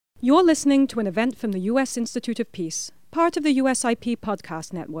You're listening to an event from the U.S. Institute of Peace, part of the USIP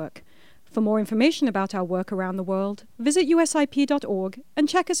podcast network. For more information about our work around the world, visit usip.org and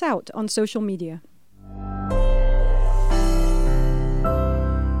check us out on social media.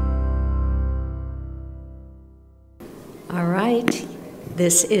 All right,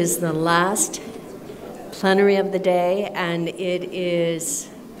 this is the last plenary of the day, and it is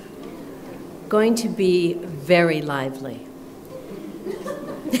going to be very lively.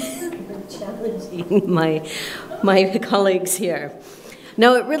 Challenging my colleagues here.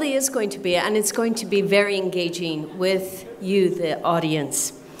 No, it really is going to be, and it's going to be very engaging with you, the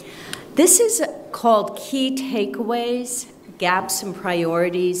audience. This is called Key Takeaways, Gaps and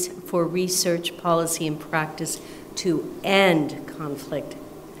Priorities for Research, Policy, and Practice to End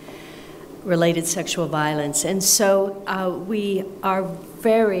Conflict-Related Sexual Violence. And so we are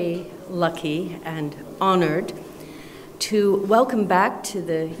very lucky and honored to welcome back to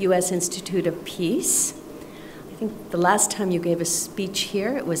the U.S. Institute of Peace. I think the last time you gave a speech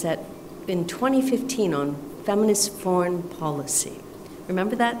here, it was in 2015 on feminist foreign policy.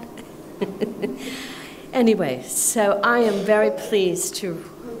 Remember that? Anyway, so I am very pleased to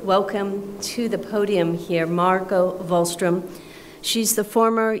welcome to the podium here Margot Wallström. She's the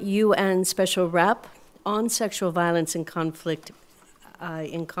former UN Special Rep on Sexual Violence and Conflict,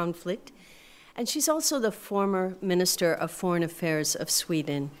 and she's also the former Minister of Foreign Affairs of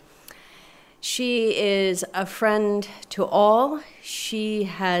Sweden. She is a friend to all. She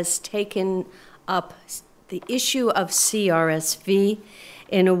has taken up the issue of CRSV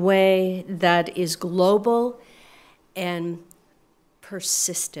in a way that is global and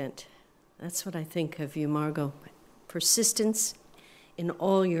persistent. That's what I think of you, Margot. Persistence in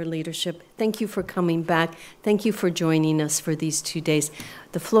all your leadership. Thank you for coming back. Thank you for joining us for these 2 days.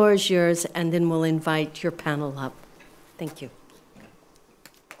 The floor is yours, and then we'll invite your panel up. Thank you.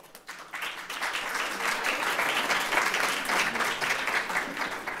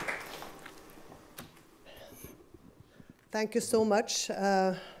 Thank you so much.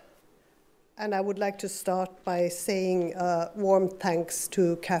 And I would like to start by saying warm thanks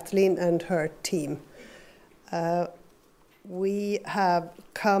to Kathleen and her team. We have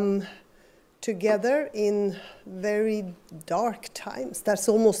come together in very dark times. That's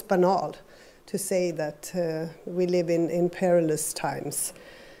almost banal to say that we live in perilous times.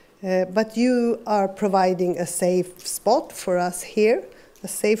 But you are providing a safe spot for us here, a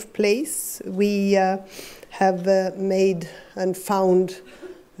safe place. We have made and found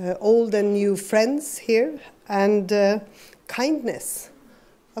old and new friends here, and kindness,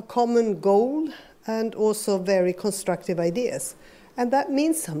 a common goal, and also very constructive ideas. And that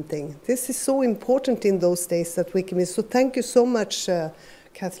means something. This is so important in those days that we can be. So thank you so much,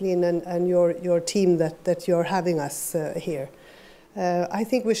 Kathleen, and your team that you're having us here. I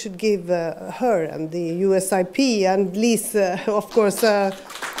think we should give her and the USIP and Lise, of course,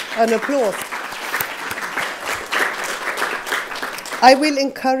 an applause. I will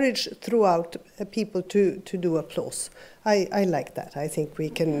encourage throughout people to do applause. I like that. I think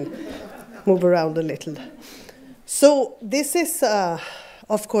we can move around a little. So this is,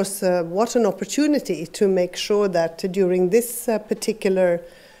 of course, what an opportunity to make sure that during this particular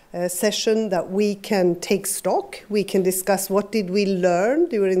session that we can take stock. We can discuss what did we learn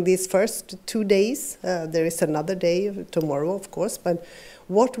during these first 2 days. There is another day tomorrow, of course, but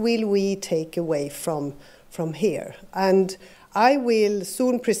what will we take away from here? And I will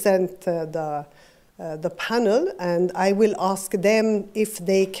soon present the panel, and I will ask them if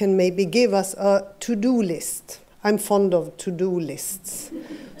they can maybe give us a to-do list. I'm fond of to-do lists.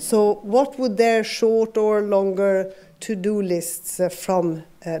 So what would their short or longer to-do lists from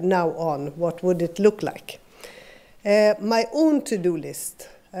now on, what would it look like? My own to-do list,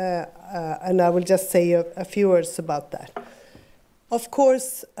 and I will just say a few words about that. Of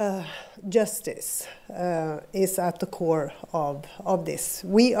course, justice is at the core of this.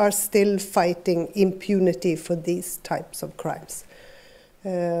 We are still fighting impunity for these types of crimes.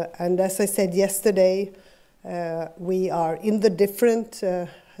 And as I said yesterday, we are in the different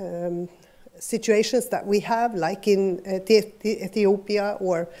situations that we have, like in Ethiopia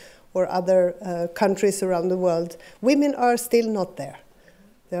or other countries around the world. Women are still not there.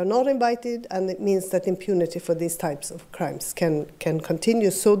 They are not invited, and it means that impunity for these types of crimes can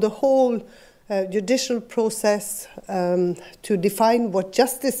continue. So the whole judicial process to define what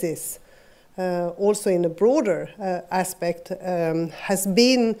justice is, also in a broader aspect, has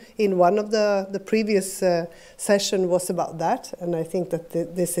been in one of the previous session was about that, and I think that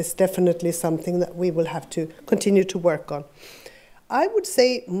this is definitely something that we will have to continue to work on. I would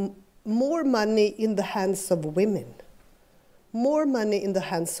say more money in the hands of women. more money in the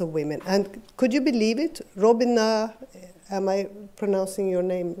hands of women. And could you believe it? Robina, am I pronouncing your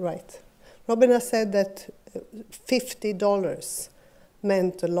name right? Robina said that $50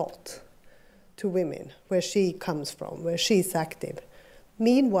 meant a lot to women, where she comes from, where she's active.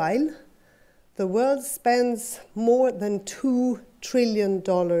 Meanwhile, the world spends more than $2 trillion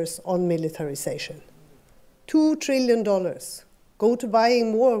on militarization. $2 trillion go to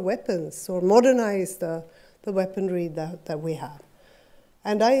buying more weapons or modernize the weaponry that we have.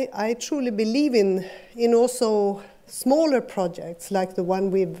 And I truly believe in also smaller projects like the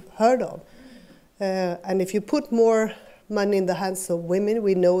one we've heard of. And if you put more money in the hands of women,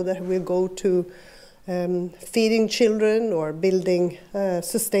 we know that we'll go to feeding children or building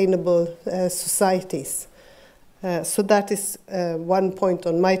sustainable societies. So that is one point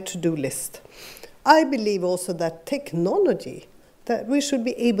on my to-do list. I believe also that technology, that we should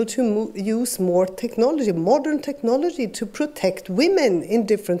be able to use more technology, modern technology, to protect women in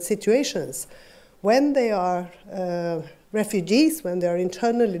different situations. When they are refugees, when they are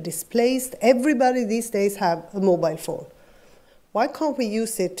internally displaced, everybody these days have a mobile phone. Why can't we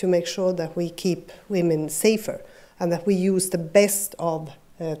use it to make sure that we keep women safer and that we use the best of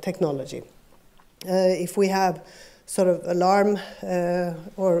technology? If we have sort of alarm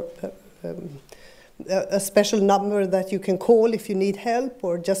or a special number that you can call if you need help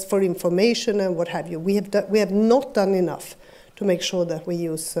or just for information and what have you, we have not done enough to make sure that we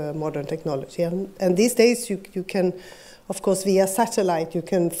use modern technology. And these days you can, of course, via satellite, you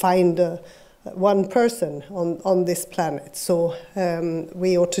can find one person on this planet. So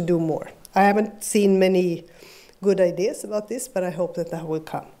we ought to do more. I haven't seen many good ideas about this, but I hope that will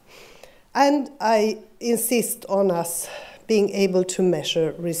come. And I insist on us being able to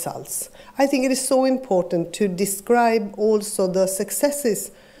measure results. I think it is so important to describe also the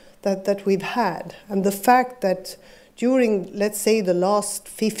successes that we've had, and the fact that during, let's say, the last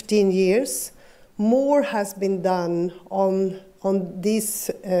 15 years, more has been done on these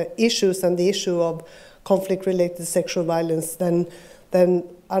issues and the issue of conflict-related sexual violence than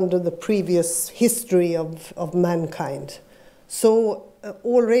under the previous history of mankind. So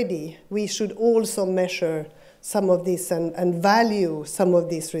already we should also measure some of this and value some of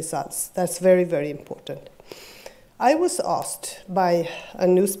these results. That's very, very important. I was asked by a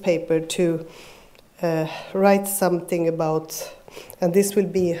newspaper to write something about, and this will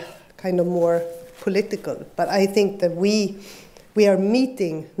be kind of more political, but I think that we are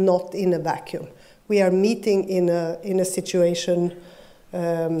meeting not in a vacuum. We are meeting in a situation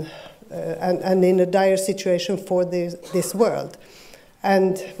and in a dire situation for this world.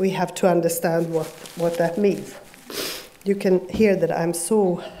 And we have to understand what that means. You can hear that I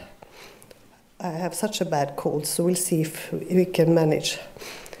have such a bad cold, so we'll see if we can manage.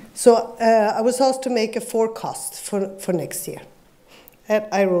 So I was asked to make a forecast for next year. And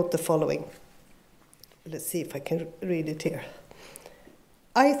I wrote the following. Let's see if I can read it here.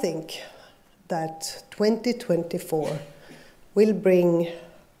 I think that 2024 will bring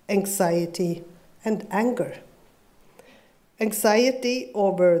anxiety and anger. Anxiety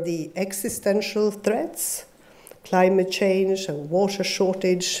over the existential threats, climate change and water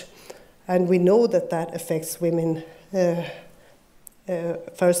shortage, and we know that affects women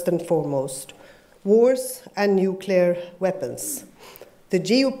first and foremost. Wars and nuclear weapons. The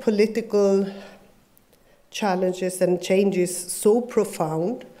geopolitical challenges and changes so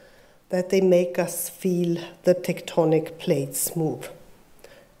profound that they make us feel the tectonic plates move.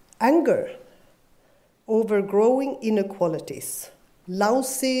 Anger over growing inequalities,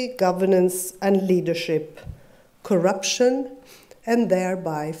 lousy governance and leadership, corruption, and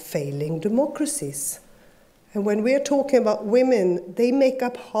thereby failing democracies. And when we are talking about women, they make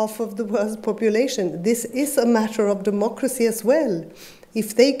up half of the world's population. This is a matter of democracy as well.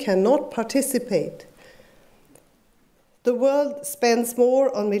 If they cannot participate, the world spends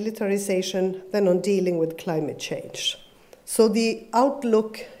more on militarization than on dealing with climate change. So the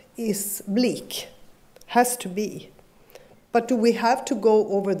outlook is bleak. Has to be. But do we have to go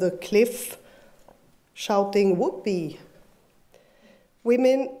over the cliff shouting whoopee?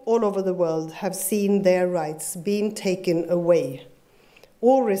 Women all over the world have seen their rights being taken away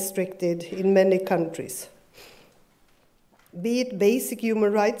or restricted in many countries. Be it basic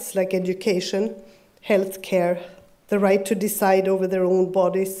human rights like education, health care, the right to decide over their own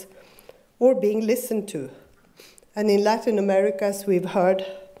bodies, or being listened to. And in Latin America, as we've heard,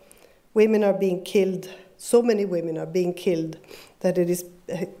 women are being killed. So many women are being killed that it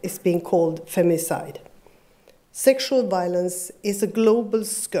is being called femicide. Sexual violence is a global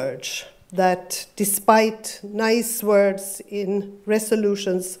scourge that, despite nice words in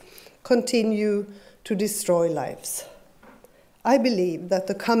resolutions, continue to destroy lives. I believe that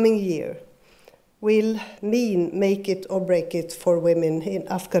the coming year will mean make it or break it for women in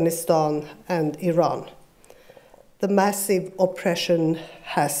Afghanistan and Iran. The massive oppression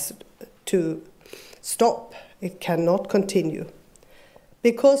has to stop. It cannot continue.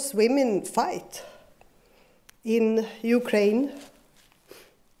 Because women fight. In Ukraine,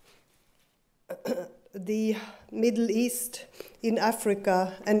 the Middle East, in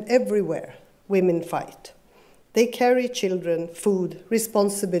Africa, and everywhere, women fight. They carry children, food,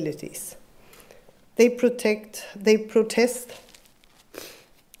 responsibilities. They protect, they protest,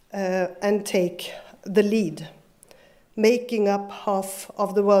 and take the lead, making up half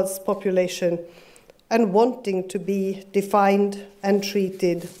of the world's population and wanting to be defined and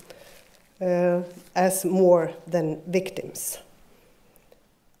treated as more than victims.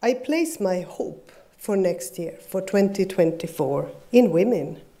 I place my hope for next year, for 2024, in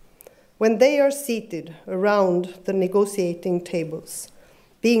women. When they are seated around the negotiating tables,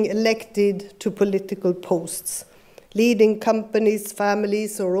 being elected to political posts, leading companies,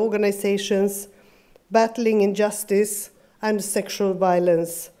 families, or organizations, battling injustice and sexual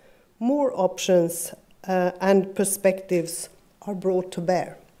violence, more options and perspectives are brought to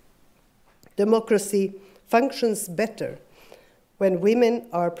bear. Democracy functions better when women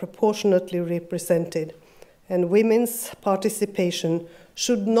are proportionately represented, and women's participation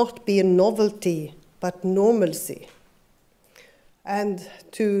should not be a novelty, but normalcy. And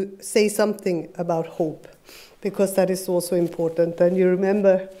to say something about hope, because that is also important. And you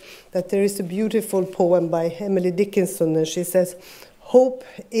remember that there is a beautiful poem by Emily Dickinson, and she says, "Hope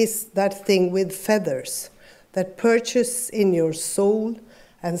is that thing with feathers that perches in your soul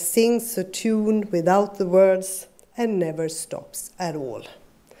and sings a tune without the words and never stops at all."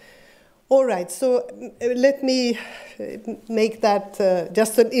 All right, so let me make that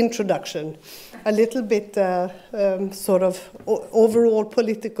just an introduction, a little bit sort of overall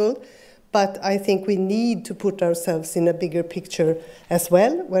political, but I think we need to put ourselves in a bigger picture as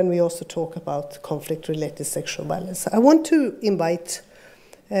well when we also talk about conflict-related sexual violence. I want to invite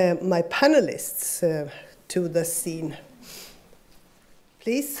my panelists to the scene.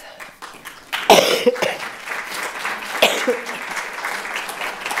 Please.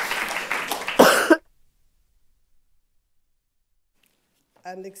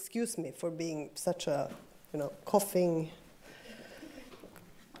 And excuse me for being such a, coughing.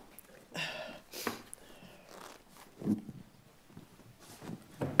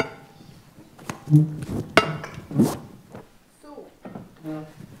 So,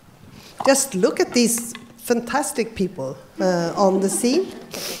 just look at these fantastic people on the scene,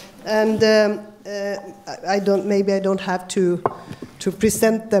 and maybe I don't have to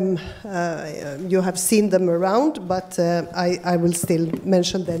present them. You have seen them around, but I will still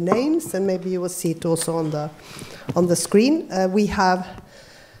mention their names, and maybe you will see it also on the screen. We have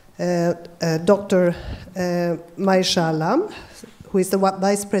Dr. Maisha Alam, who is the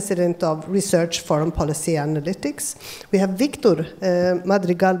Vice President of Research, Foreign Policy Analytics. We have Victor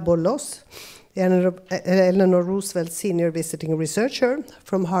Madrigal Borlos, Eleanor Roosevelt Senior Visiting Researcher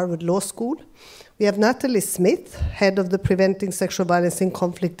from Harvard Law School. We have Natalie Smith, head of the Preventing Sexual Violence in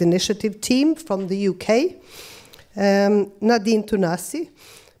Conflict Initiative team from the UK. Nadine Tunasi,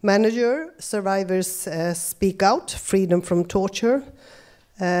 manager, Survivors Speak Out, Freedom from Torture.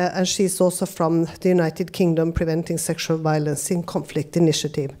 And she's also from the United Kingdom Preventing Sexual Violence in Conflict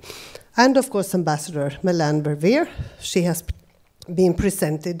Initiative. And of course, Ambassador Melanne Verveer. She has been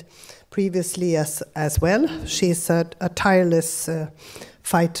presented previously as well. She's a tireless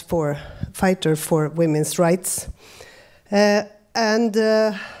fighter for women's rights.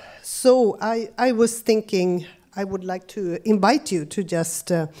 So I was thinking I would like to invite you to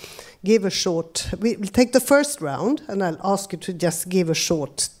just give a short, we'll take the first round, and I'll ask you to just give a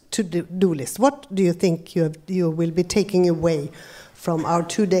short to-do list. What do you think you will be taking away from our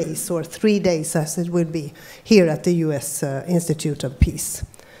 2 days or 3 days, as it will be, here at the US Institute of Peace?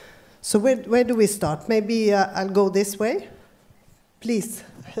 So where do we start? Maybe I'll go this way. Please.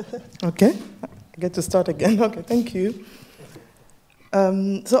 Okay, I get to start again. Okay, thank you.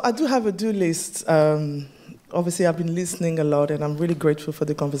 So I do have a do list. Obviously, I've been listening a lot, and I'm really grateful for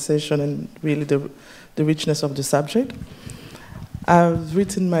the conversation and really the richness of the subject. I've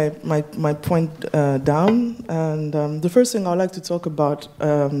written my point down, and the first thing I'd like to talk about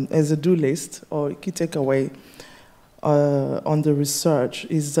as a do list or key takeaway on the research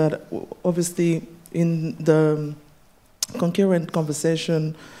is that obviously in the concurrent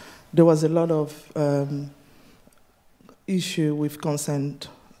conversation there was a lot of issue with consent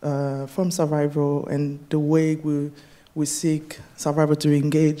from survivor and the way we seek survivor to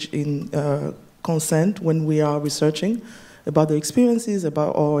engage in consent when we are researching. about their experiences,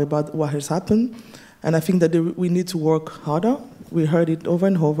 about what has happened. And I think that we need to work harder. We heard it over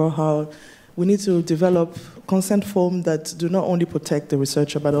and over, how we need to develop consent forms that do not only protect the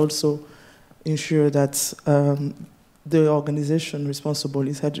researcher, but also ensure that the organization responsible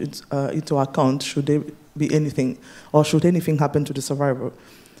is held into account should there be anything, or should anything happen to the survivor.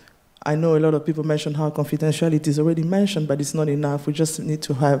 I know a lot of people mention how confidentiality is already mentioned, but it's not enough. We just need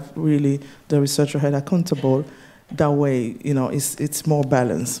to have really the researcher held accountable. That way, it's more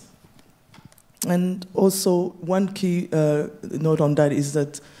balanced. And also, one key note on that is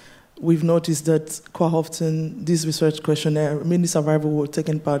that we've noticed that quite often this research questionnaire, many survivors who have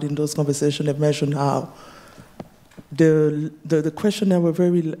taken part in those conversations have mentioned how the questionnaire were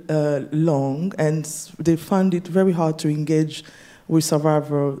very long, and they found it very hard to engage with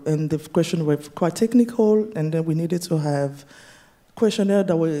survivors, and the questions were quite technical, and then we needed to have questionnaires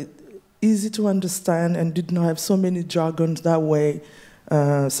that were easy to understand and did not have so many jargons. That way,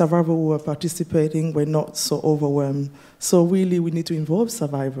 survivors who were participating were not so overwhelmed. So really, we need to involve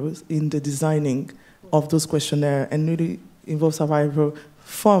survivors in the designing of those questionnaires and really involve survivors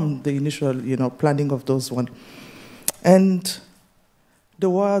from the initial, planning of those ones. And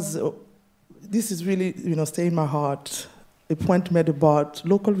this is really, stay in my heart, a point made about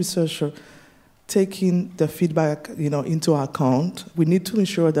local researchers taking the feedback, into account. We need to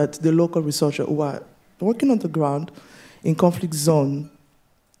ensure that the local researchers who are working on the ground in conflict zone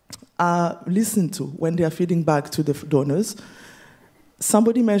are listened to when they are feeding back to the donors.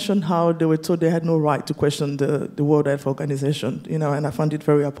 Somebody mentioned how they were told they had no right to question the World Health Organization, and I found it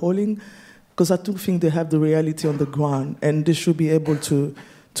very appalling, because I do think they have the reality on the ground, and they should be able to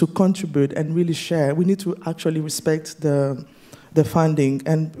contribute and really share. We need to actually respect the funding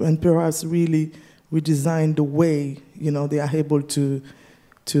and perhaps really redesign the way they are able to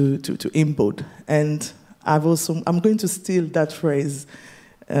input. And I'm going to steal that phrase.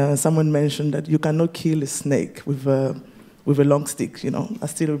 Someone mentioned that you cannot kill a snake with a long stick. I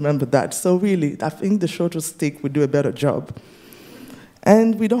still remember that. So really, I think the shorter stick would do a better job.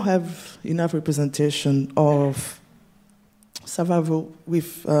 And we don't have enough representation of survival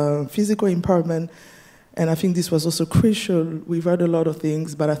with physical impairment, and I think this was also crucial. We've heard a lot of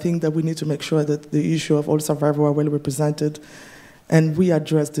things, but I think that we need to make sure that the issue of all survivors are well represented, and we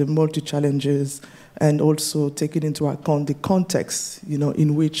address the multi-challenges, and also taking into account the context,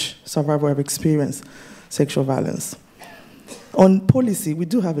 in which survivors have experienced sexual violence. On policy, we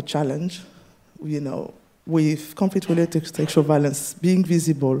do have a challenge, with conflict-related sexual violence being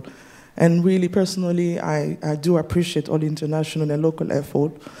visible. And really, personally, I do appreciate all the international and local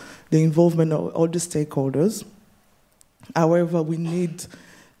effort, the involvement of all the stakeholders. However, we need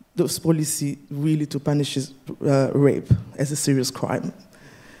those policies really to punish rape as a serious crime.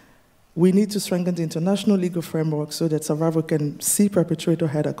 We need to strengthen the international legal framework so that survivors can see perpetrator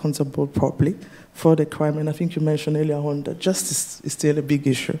held accountable properly for the crime. And I think you mentioned earlier on that justice is still a big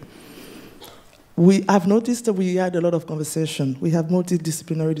issue. I've noticed that we had a lot of conversation. We have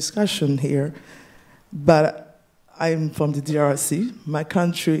multidisciplinary discussion here, but I'm from the DRC. My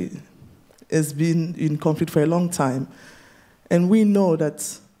country has been in conflict for a long time, and we know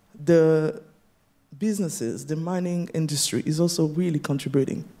that the businesses, the mining industry is also really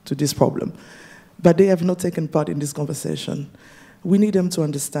contributing to this problem, but they have not taken part in this conversation. We need them to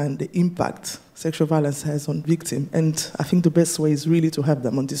understand the impact sexual violence has on victims, and I think the best way is really to have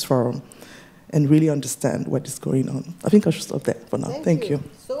them on this forum and really understand what is going on. I think I should stop there for now. Thank you.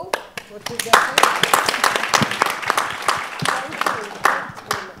 So, what is that?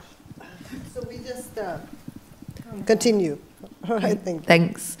 So we just continue. All right, thank you.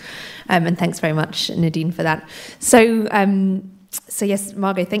 Thanks. And thanks very much, Nadine, for that. So yes,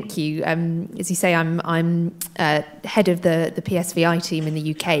 Margot, thank you. As you say, I'm head of the PSVI team in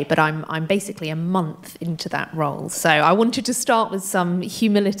the UK, but I'm basically a month into that role. So I wanted to start with some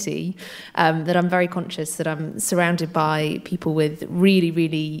humility, that I'm very conscious that I'm surrounded by people with really,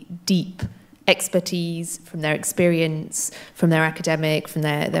 really deep expertise from their experience, from their academic, from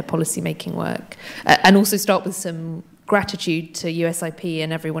their policy-making work, and also start with some gratitude to USIP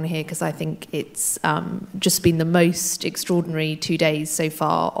and everyone here, because I think it's just been the most extraordinary 2 days so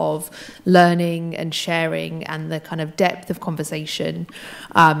far of learning and sharing, and the kind of depth of conversation,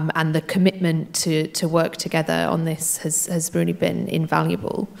 and the commitment to work together on this has really been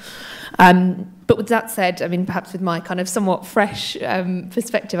invaluable. But with that said, I mean, perhaps with my kind of somewhat fresh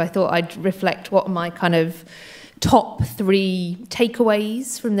perspective, I thought I'd reflect what my kind of top 3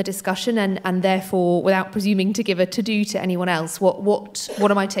 takeaways from the discussion, and therefore, without presuming to give a to-do to anyone else, what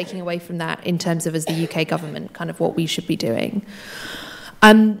am I taking away from that in terms of, as the UK government, kind of what we should be doing?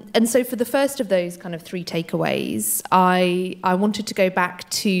 And so for the first of those kind of three takeaways, I wanted to go back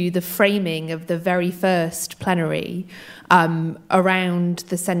to the framing of the very first plenary around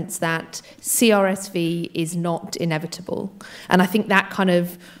the sense that CRSV is not inevitable. And I think that kind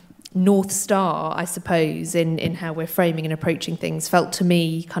of North Star, I suppose, in how we're framing and approaching things felt to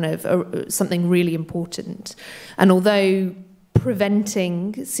me kind of something really important. And although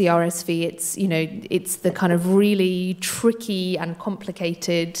preventing CRSV, it's the kind of really tricky and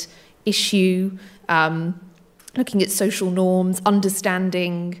complicated issue, looking at social norms,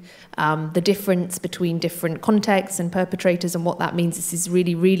 understanding the difference between different contexts and perpetrators and what that means. This is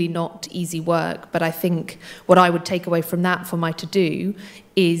really, really not easy work. But I think what I would take away from that for my to-do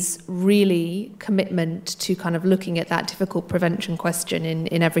is really commitment to kind of looking at that difficult prevention question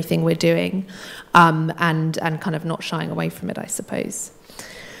in everything we're doing, and kind of not shying away from it, I suppose.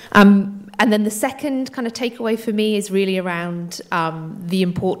 And then the second kind of takeaway for me is really around the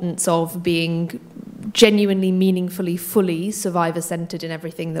importance of being genuinely, meaningfully, fully survivor-centred in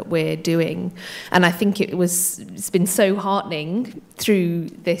everything that we're doing. And I think it's been so heartening through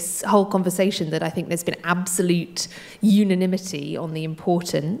this whole conversation that I think there's been absolute unanimity on the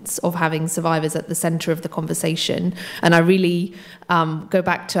importance of having survivors at the centre of the conversation. And I really go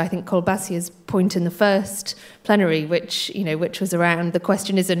back to, I think, Kolbasia's point in the first plenary, which was around the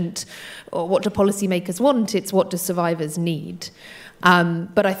question isn't what do policymakers want, it's what do survivors need.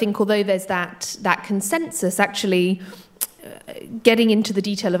 But I think although there's that consensus, actually getting into the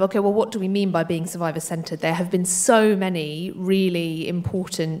detail of, okay, well, what do we mean by being survivor-centred? There have been so many really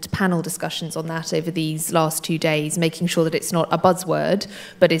important panel discussions on that over these last 2 days, making sure that it's not a buzzword,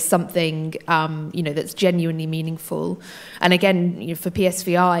 but is something, that's genuinely meaningful. And again, for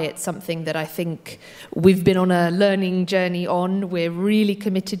PSVI, it's something that I think we've been on a learning journey on. We're really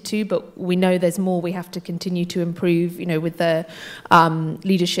committed to, but we know there's more we have to continue to improve, with the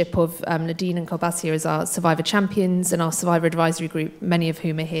leadership of Nadine and Kolbasia as our survivor champions and our survivor advisory group, many of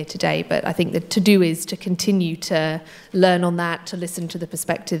whom are here today. But I think the to-do is to continue to learn on that, to listen to the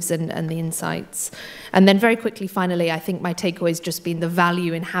perspectives and the insights. And then very quickly, finally, I think my takeaway has just been the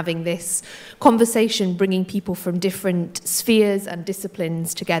value in having this conversation, bringing people from different spheres and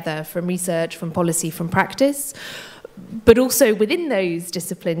disciplines together, from research, from policy, from practice. But also within those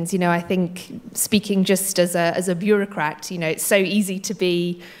disciplines, I think speaking just as a bureaucrat, it's so easy to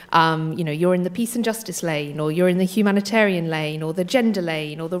be, you're in the peace and justice lane, or you're in the humanitarian lane, or the gender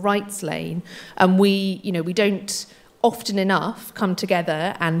lane, or the rights lane, and we don't often enough come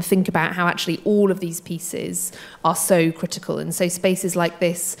together and think about how actually all of these pieces are so critical. And so spaces like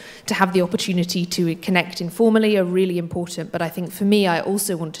this, to have the opportunity to connect informally, are really important. But I think for me, I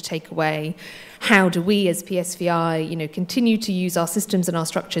also want to take away, how do we as PSVI, continue to use our systems and our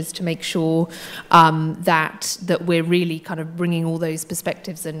structures to make sure that we're really kind of bringing all those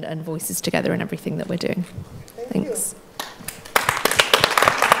perspectives and voices together in everything that we're doing. Thanks.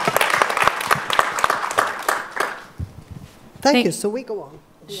 Thank you. So we go on.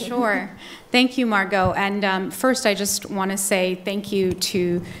 Sure. Thank you, Margot. And first, I just want to say thank you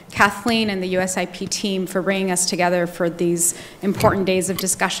to Kathleen and the USIP team for bringing us together for these important days of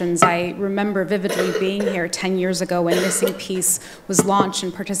discussions. I remember vividly being here 10 years ago when Missing Peace was launched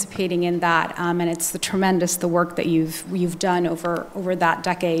and participating in that. And it's the work that you've done over that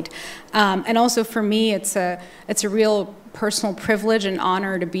decade. And also for me, it's a real personal privilege and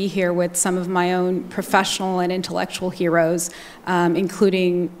honor to be here with some of my own professional and intellectual heroes,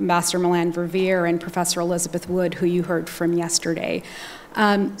 including Ambassador Milan Verveer and Professor Elizabeth Wood, who you heard from yesterday.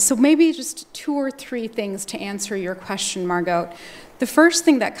 So maybe just 2 or 3 things to answer your question, Margot. The first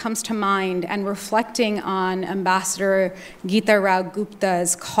thing that comes to mind, and reflecting on Ambassador Geeta Rao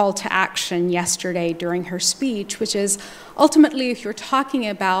Gupta's call to action yesterday during her speech, which is ultimately, if you're talking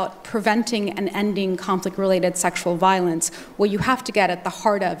about preventing and ending conflict-related sexual violence, what you have to get at the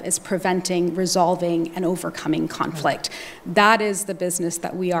heart of is preventing, resolving, and overcoming conflict. That is the business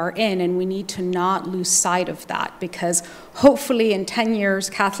that we are in, and we need to not lose sight of that, because hopefully in 10 years,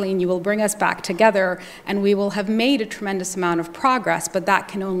 Kathleen, you will bring us back together, and we will have made a tremendous amount of progress, but that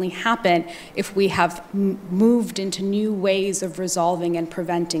can only happen if we have moved into new ways of resolving and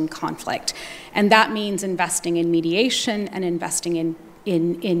preventing conflict. And that means investing in mediation and investing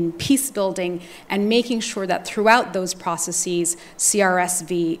in peace building, and making sure that throughout those processes,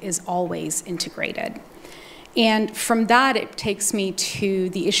 CRSV is always integrated. And from that, it takes me to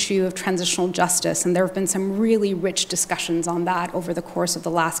the issue of transitional justice. And there have been some really rich discussions on that over the course of the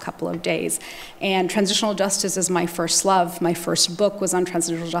last couple of days. And transitional justice is my first love. My first book was on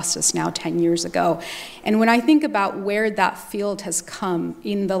transitional justice now 10 years ago. And when I think about where that field has come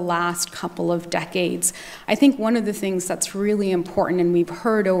in the last couple of decades, I think one of the things that's really important, and we've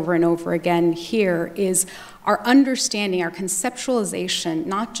heard over and over again here, is our understanding, our conceptualization,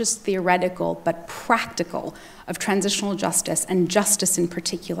 not just theoretical, but practical, of transitional justice, and justice in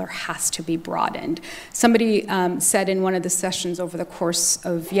particular, has to be broadened. Somebody said in one of the sessions over the course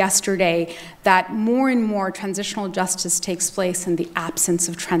of yesterday that more and more transitional justice takes place in the absence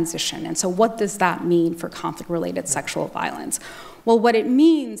of transition. And so what does that mean for conflict-related sexual violence? Well, what it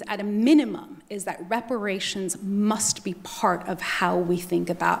means at a minimum is that reparations must be part of how we think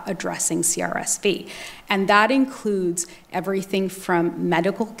about addressing CRSV. And that includes everything from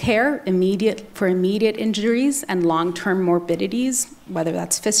medical care for immediate injuries and long-term morbidities, whether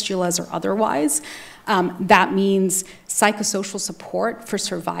that's fistulas or otherwise. That means psychosocial support for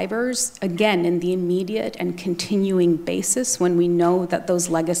survivors, again, in the immediate and continuing basis when we know that those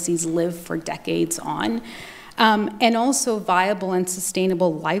legacies live for decades on. And also viable and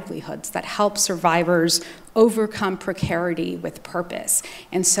sustainable livelihoods that help survivors overcome precarity with purpose.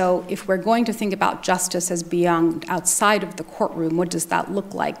 And so if we're going to think about justice as beyond outside of the courtroom, what does that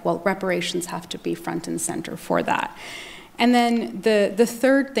look like? Well, reparations have to be front and center for that. And then the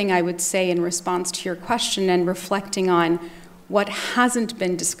third thing I would say in response to your question and reflecting on what hasn't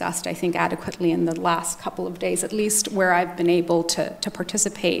been discussed, I think, adequately in the last couple of days, at least where I've been able to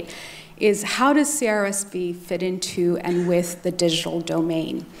participate, is how does CRSV fit into and with the digital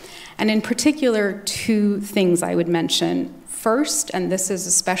domain? And in particular, two things I would mention. First, and this is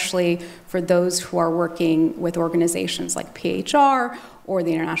especially for those who are working with organizations like PHR or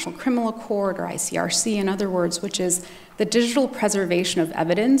the International Criminal Court or ICRC, in other words, which is the digital preservation of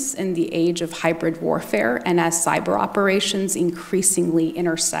evidence in the age of hybrid warfare and as cyber operations increasingly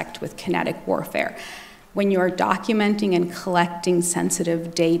intersect with kinetic warfare. When you are documenting and collecting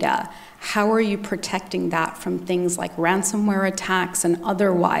sensitive data, how are you protecting that from things like ransomware attacks and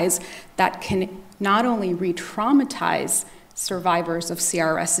otherwise that can not only re-traumatize survivors of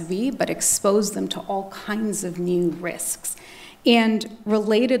CRSV, but expose them to all kinds of new risks? And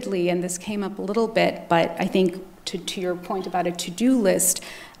relatedly, and this came up a little bit, but I think to your point about a to-do list,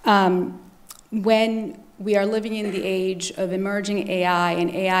 when we are living in the age of emerging AI and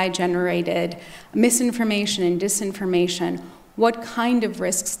AI-generated misinformation and disinformation, what kind of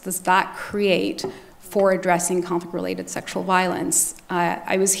risks does that create for addressing conflict-related sexual violence?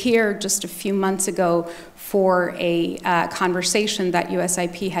 I was here just a few months ago for a conversation that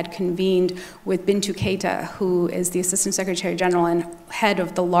USIP had convened with Bintu Keita, who is the Assistant Secretary General and head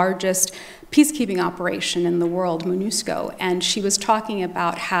of the largest peacekeeping operation in the world, MONUSCO, and she was talking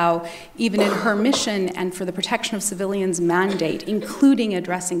about how even in her mission and for the protection of civilians mandate, including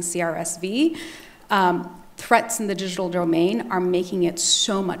addressing CRSV, threats in the digital domain are making it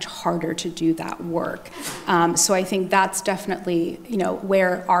so much harder to do that work. So I think that's definitely,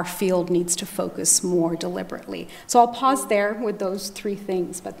 where our field needs to focus more deliberately. So I'll pause there with those three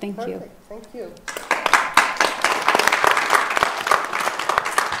things, but thank you. Thank you.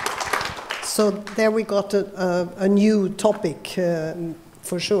 So there we got a new topic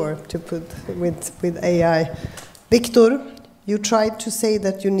for sure to put with AI. Victor, you tried to say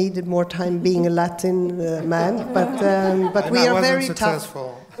that you needed more time being a Latin man, but we are very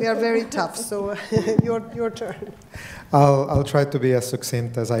successful. tough. We are very tough. So your turn. I'll try to be as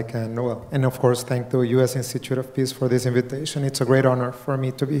succinct as I can. Well, and of course, thank the U.S. Institute of Peace for this invitation. It's a great honor for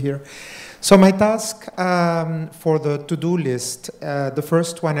me to be here. So my task for the to-do list, the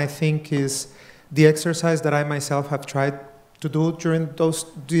first one I think is the exercise that I myself have tried to do during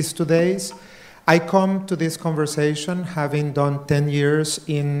these 2 days. I come to this conversation having done 10 years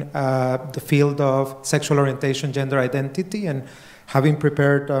in the field of sexual orientation, gender identity, and having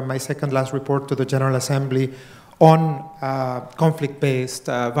prepared my second last report to the General Assembly on conflict-based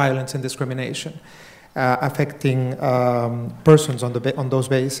violence and discrimination affecting persons on those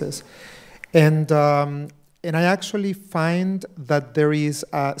bases. And I actually find that there is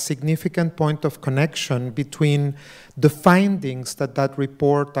a significant point of connection between the findings that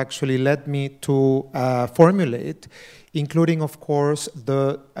report actually led me to formulate, including, of course,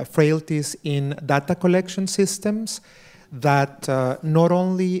 the frailties in data collection systems that not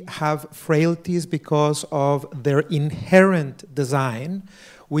only have frailties because of their inherent design,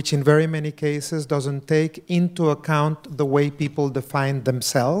 which in very many cases doesn't take into account the way people define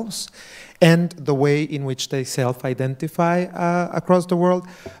themselves, and the way in which they self-identify across the world,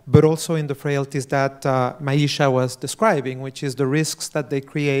 but also in the frailties that Maisha was describing, which is the risks that they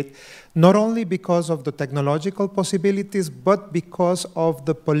create, not only because of the technological possibilities, but because of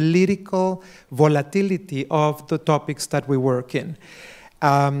the political volatility of the topics that we work in.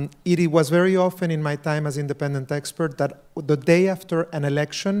 It was very often in my time as independent expert that the day after an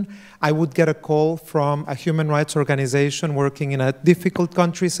election, I would get a call from a human rights organization working in a difficult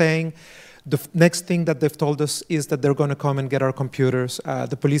country saying, the next thing that they've told us is that they're going to come and get our computers.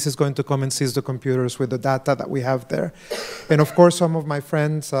 The police is going to come and seize the computers with the data that we have there. And of course, some of my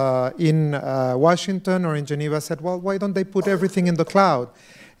friends in Washington or in Geneva said, well, why don't they put everything in the cloud?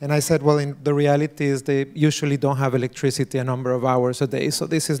 And I said, well, the reality is they usually don't have electricity a number of hours a day, so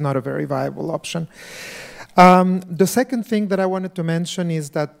this is not a very viable option. The second thing that I wanted to mention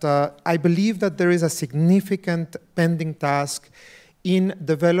is that I believe that there is a significant pending task in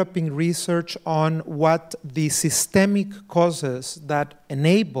developing research on what the systemic causes that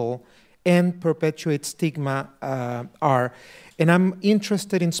enable and perpetuate stigma are. And I'm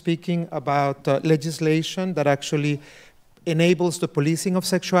interested in speaking about legislation that actually enables the policing of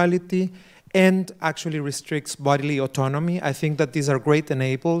sexuality and actually restricts bodily autonomy. I think that these are great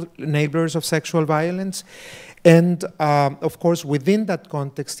enablers of sexual violence. And of course, within that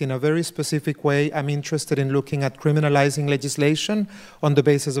context, in a very specific way, I'm interested in looking at criminalizing legislation on the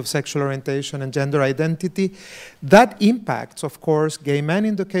basis of sexual orientation and gender identity. That impacts, of course, gay men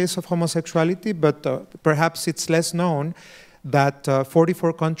in the case of homosexuality, but perhaps it's less known that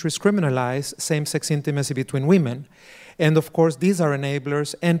 44 countries criminalize same-sex intimacy between women. And of course, these are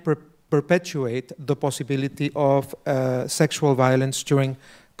enablers and perpetuate the possibility of sexual violence during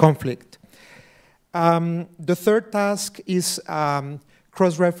conflict. The third task is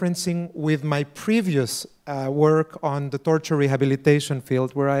cross-referencing with my previous work on the torture rehabilitation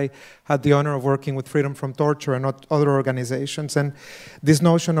field, where I had the honor of working with Freedom from Torture and other organizations, and this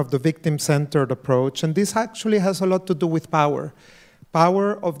notion of the victim-centered approach. And this actually has a lot to do with power.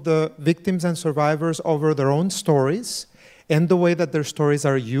 Power of the victims and survivors over their own stories, and the way that their stories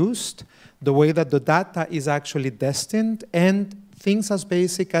are used, the way that the data is actually destined, and things as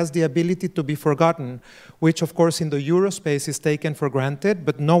basic as the ability to be forgotten, which of course in the Eurospace is taken for granted,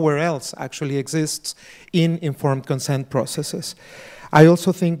 but nowhere else actually exists in informed consent processes. I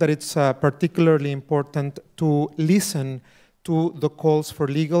also think that it's particularly important to listen to the calls for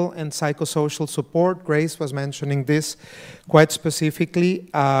legal and psychosocial support. Grace was mentioning this quite specifically.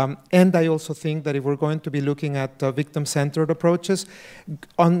 And I also think that if we're going to be looking at victim-centered approaches,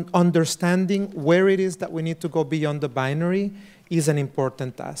 understanding where it is that we need to go beyond the binary is an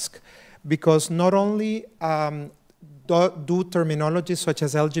important task. Because not only do terminologies such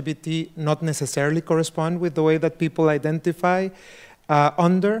as LGBT not necessarily correspond with the way that people identify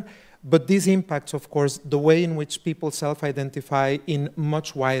under, but this impacts, of course, the way in which people self-identify in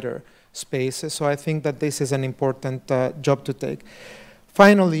much wider spaces. So I think that this is an important job to take.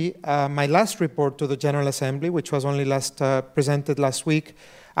 Finally, my last report to the General Assembly, which was only presented last week,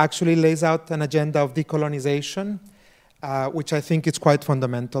 actually lays out an agenda of decolonization, which I think is quite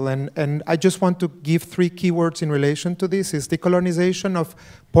fundamental. And I just want to give 3 keywords in relation to this. Is decolonization of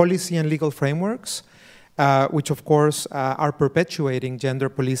policy and legal frameworks, which of course are perpetuating gender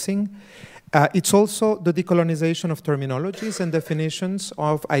policing. It's also the decolonization of terminologies and definitions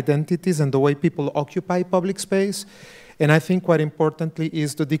of identities and the way people occupy public space. And I think quite importantly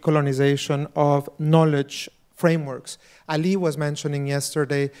is the decolonization of knowledge frameworks. Ali was mentioning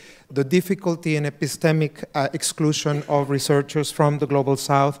yesterday the difficulty in epistemic exclusion of researchers from the Global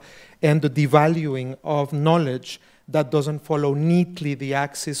South and the devaluing of knowledge that doesn't follow neatly the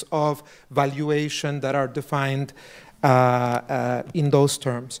axis of valuation that are defined in those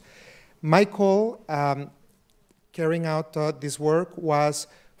terms. My call, carrying out this work, was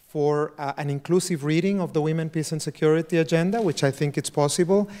for an inclusive reading of the Women, Peace and Security agenda, which I think it's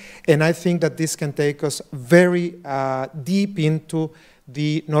possible. And I think that this can take us very deep into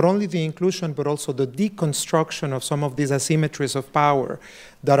not only the inclusion, but also the deconstruction of some of these asymmetries of power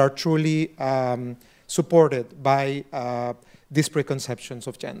that are truly supported by these preconceptions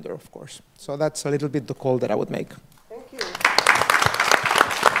of gender, of course. So that's a little bit the call that I would make. Thank you.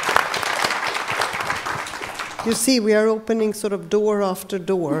 You see, we are opening sort of door after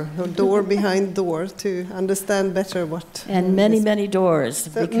door, or door behind door, to understand better what... And many doors,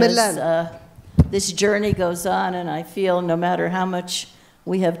 because this journey goes on, and I feel no matter how much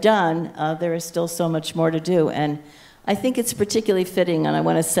we have done, there is still so much more to do. And I think it's particularly fitting, and I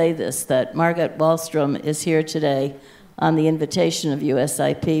want to say this, that Margot Wallström is here today on the invitation of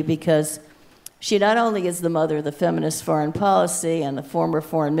USIP, because She not only is the mother of the feminist foreign policy and the former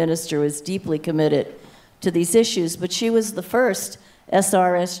foreign minister who is deeply committed to these issues, but she was the first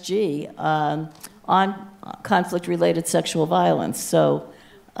SRSG on conflict-related sexual violence. So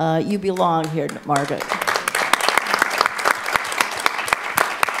you belong here, Margaret.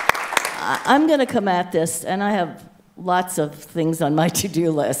 I'm going to come at this, and I have lots of things on my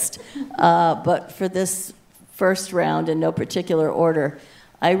to-do list, but for this first round, in no particular order,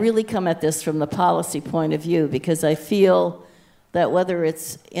 I really come at this from the policy point of view, because I feel that whether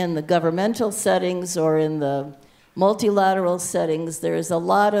it's in the governmental settings or in the multilateral settings, there is a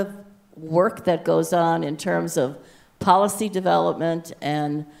lot of work that goes on in terms of policy development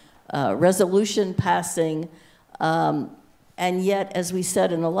and resolution passing. And yet, as we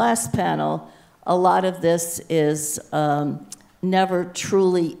said in the last panel, a lot of this is never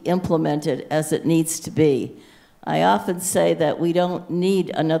truly implemented as it needs to be. I often say that we don't need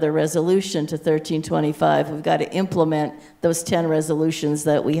another resolution to 1325. We've got to implement those 10 resolutions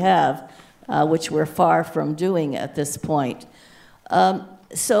that we have, which we're far from doing at this point.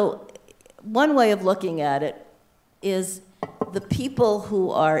 So one way of looking at it is the people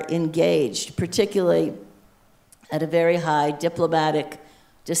who are engaged, particularly at a very high diplomatic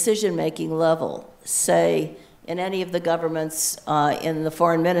decision-making level, say in any of the governments in the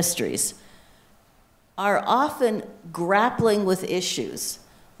foreign ministries, are often grappling with issues,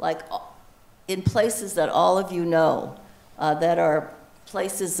 like in places that all of you know, that are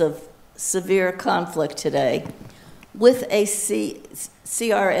places of severe conflict today, with a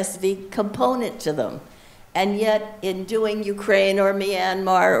CRSV component to them. And yet, in doing Ukraine or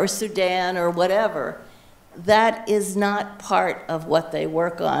Myanmar or Sudan or whatever, that is not part of what they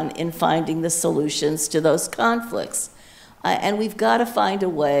work on in finding the solutions to those conflicts. And we've got to find a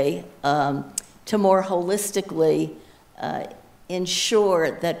way to more holistically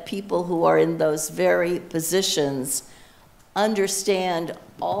ensure that people who are in those very positions understand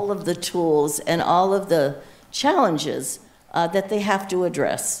all of the tools and all of the challenges that they have to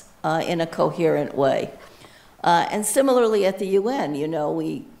address in a coherent way. And similarly at the UN, you know,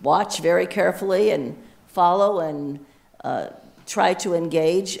 we watch very carefully and follow and try to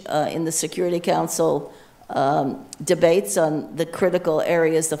engage in the Security Council debates on the critical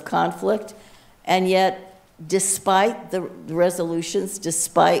areas of conflict. And yet, despite the resolutions,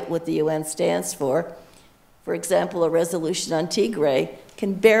 despite what the UN stands for example, a resolution on Tigray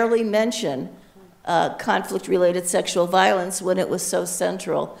can barely mention conflict-related sexual violence when it was so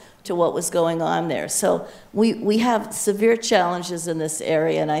central to what was going on there. So we have severe challenges in this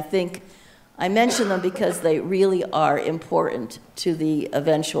area, and I think I mention them because they really are important to the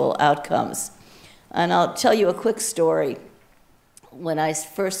eventual outcomes. And I'll tell you a quick story. When I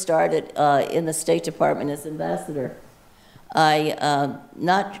first started in the State Department as ambassador,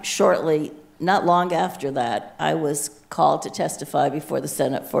 not long after that, I was called to testify before the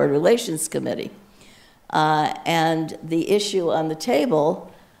Senate Foreign Relations Committee. And the issue on the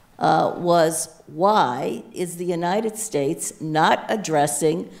table was, why is the United States not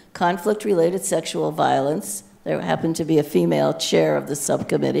addressing conflict-related sexual violence? There happened to be a female chair of the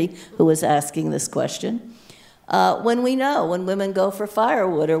subcommittee who was asking this question. When we know when women go for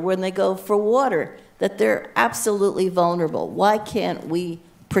firewood or when they go for water that they're absolutely vulnerable. Why can't we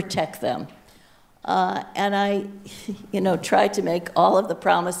protect them? And I, tried to make all of the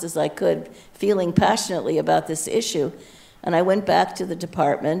promises I could, feeling passionately about this issue. And I went back to the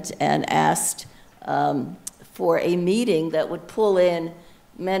department and asked for a meeting that would pull in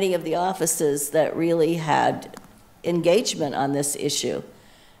many of the offices that really had engagement on this issue.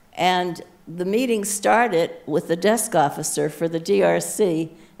 And the meeting started with the desk officer for the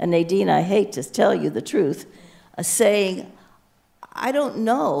DRC, and Nadine, I hate to tell you the truth, saying, I don't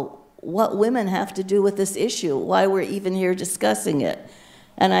know what women have to do with this issue, why we're even here discussing it.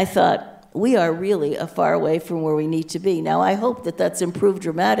 And I thought, we are really a far away from where we need to be. Now, I hope that that's improved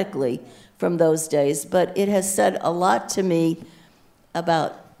dramatically from those days, but it has said a lot to me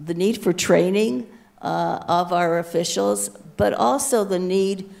about the need for training of our officials, but also the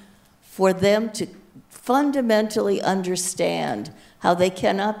need for them to fundamentally understand how they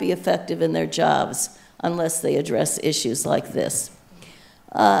cannot be effective in their jobs unless they address issues like this.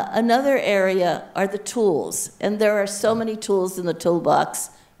 Another area are the tools, and there are so many tools in the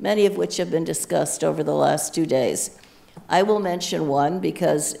toolbox, many of which have been discussed over the last 2 days. I will mention one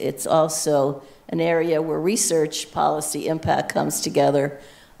because it's also an area where research policy impact comes together.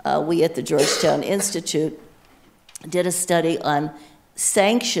 We at the Georgetown Institute did a study on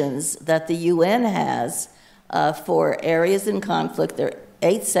sanctions that the UN has for areas in conflict. There are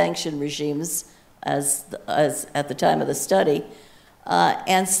 8 sanction regimes as at the time of the study.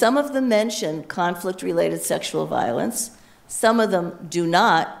 And some of them mention conflict-related sexual violence. Some of them do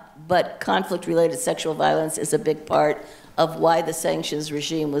not, but conflict-related sexual violence is a big part of why the sanctions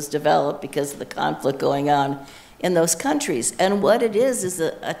regime was developed, because of the conflict going on in those countries. And what it is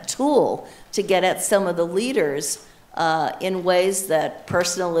a tool to get at some of the leaders in ways that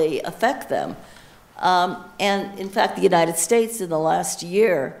personally affect them. And in fact, the United States in the last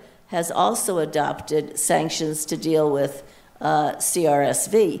year has also adopted sanctions to deal with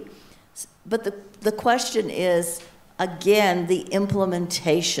CRSV. But the question is, again, the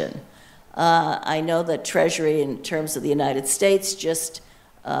implementation. I know that Treasury, in terms of the United States, just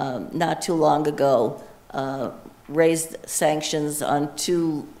not too long ago raised sanctions on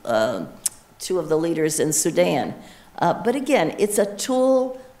two of the leaders in Sudan. But again, it's a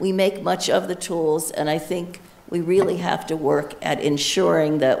tool. We make much of the tools, and I think we really have to work at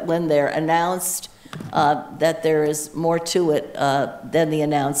ensuring that when they're announced, that there is more to it than the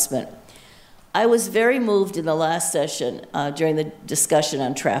announcement. I was very moved in the last session during the discussion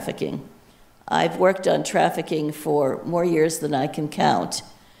on trafficking. I've worked on trafficking for more years than I can count.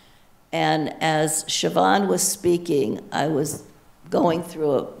 And as Siobhan was speaking, I was going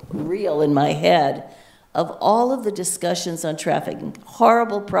through a reel in my head of all of the discussions on trafficking.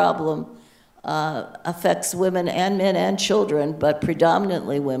 Horrible problem, affects women and men and children, but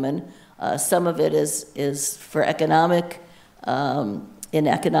predominantly women. Some of it is for economic, in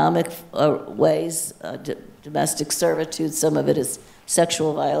economic ways, domestic servitude. Some of it is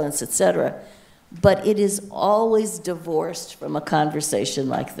sexual violence, etc. But it is always divorced from a conversation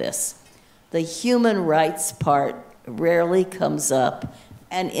like this. The human rights part rarely comes up,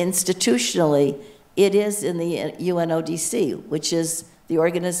 and institutionally, it is in the UNODC, which is the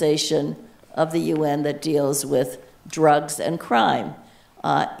organization of the UN that deals with drugs and crime.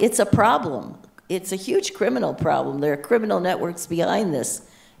 It's a problem. It's a huge criminal problem. There are criminal networks behind this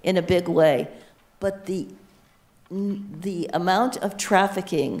in a big way. But the amount of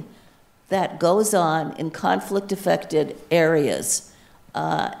trafficking that goes on in conflict-affected areas,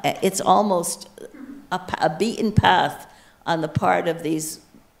 it's almost a beaten path on the part of these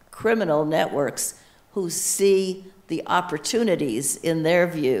criminal networks who see the opportunities, in their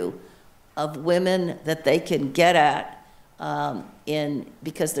view, of women that they can get at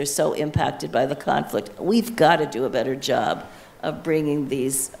because they're so impacted by the conflict. We've got to do a better job of bringing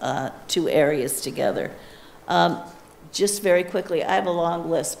these two areas together. Just very quickly, I have a long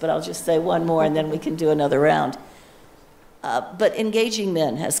list, but I'll just say one more and then we can do another round. But engaging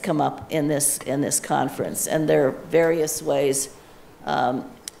men has come up in this conference, and there are various ways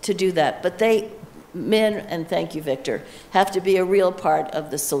to do that. But men, and thank you, Victor, have to be a real part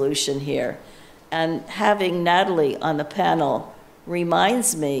of the solution here. And having Natalie on the panel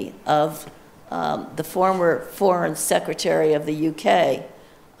reminds me of the former Foreign Secretary of the UK,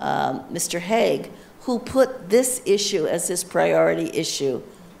 Mr. Hague, who put this issue as his priority issue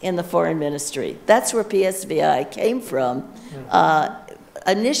in the Foreign Ministry. That's where PSVI came from,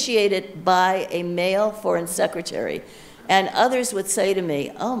 initiated by a male Foreign Secretary. And others would say to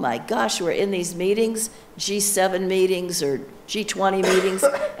me, oh my gosh, we're in these meetings, G7 meetings or G20 meetings,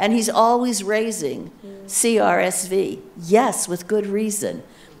 and he's always raising CRSV. Yes, with good reason,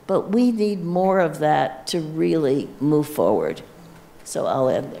 but we need more of that to really move forward. So I'll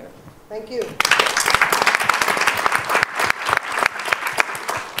end there. Thank you.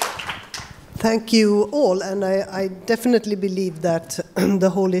 Thank you all, and I definitely believe that the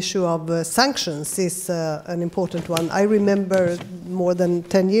whole issue of sanctions is an important one. I remember more than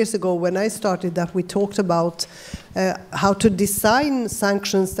 10 years ago when I started that we talked about how to design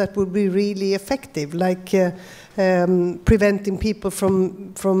sanctions that would be really effective, like preventing people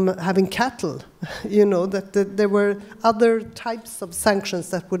from having cattle. You know, that there were other types of sanctions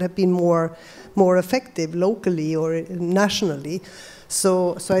that would have been more effective locally or nationally.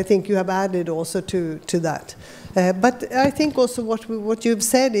 So I think you have added also to that. But I think also what you've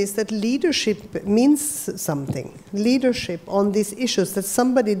said is that leadership means something. Leadership on these issues, that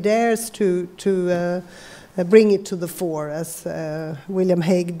somebody dares to bring it to the fore, as William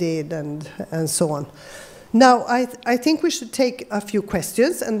Hague did, and so on. Now, I think we should take a few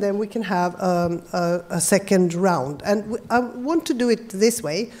questions, and then we can have a second round. And I want to do it this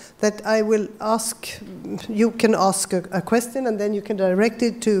way, that I will ask, you can ask a question, and then you can direct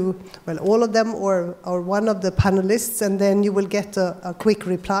it to, well, all of them or one of the panelists, and then you will get a quick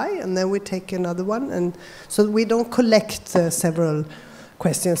reply, and then we take another one. And so we don't collect several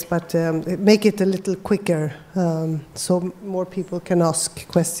questions, but make it a little quicker so more people can ask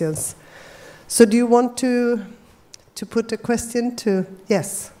questions. So do you want to put a question to,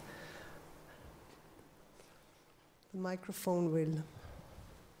 yes? The microphone will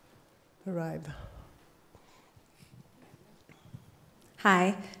arrive.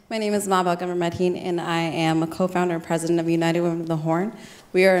 Hi, my name is Mabel Gamarmadhin, and I am a co-founder and president of United Women of the Horn.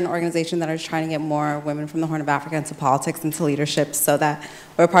 We are an organization that is trying to get more women from the Horn of Africa into politics, into leadership, so that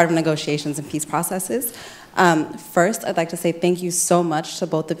we're part of negotiations and peace processes. First, I'd like to say thank you so much to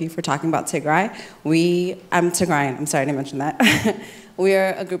both of you for talking about Tigray. I'm Tigrayan, I'm sorry I didn't mention that. We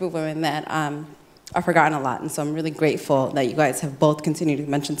are a group of women that are forgotten a lot, and so I'm really grateful that you guys have both continued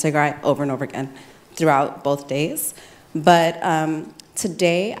to mention Tigray over and over again throughout both days. But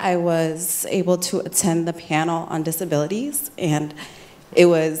today I was able to attend the panel on disabilities, and it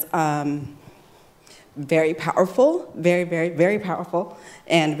was very powerful, very, very, very powerful,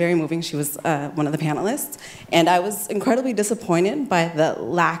 and very moving. She was one of the panelists, and I was incredibly disappointed by the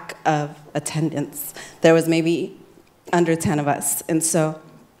lack of attendance. There was maybe under 10 of us, and so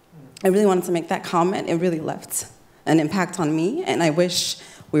I really wanted to make that comment. It really left an impact on me, and I wish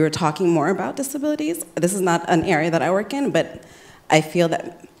we were talking more about disabilities. This is not an area that I work in, but I feel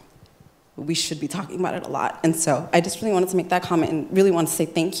that we should be talking about it a lot. And so I just really wanted to make that comment and really want to say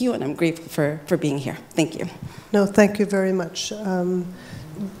thank you, and I'm grateful for being here. Thank you. No, thank you very much. Thank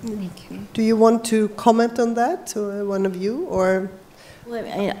you. Do you want to comment on that, one of you, or?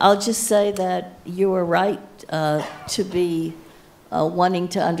 Well, I'll just say that you were right to be wanting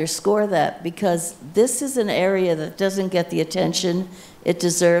to underscore that, because this is an area that doesn't get the attention it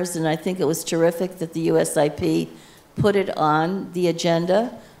deserves, and I think it was terrific that the USIP put it on the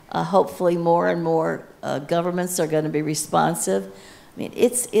agenda. Hopefully more and more governments are going to be responsive. I mean,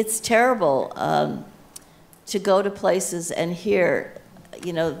 it's terrible to go to places and hear,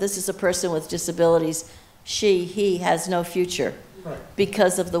 you know, this is a person with disabilities, he has no future, right,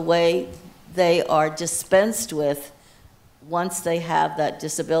 because of the way they are dispensed with once they have that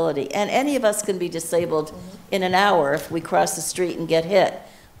disability. And any of us can be disabled in an hour if we cross the street and get hit.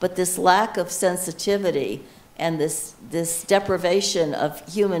 But this lack of sensitivity and this deprivation of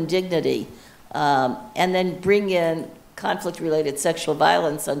human dignity, and then bring in conflict-related sexual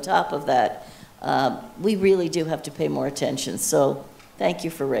violence on top of that, we really do have to pay more attention. So thank you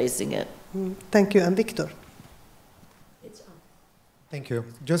for raising it. Thank you. And Victor? Thank you.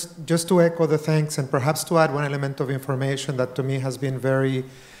 Just to echo the thanks, and perhaps to add one element of information that to me has been very,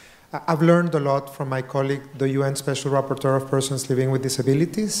 I've learned a lot from my colleague, the UN Special Rapporteur of Persons Living with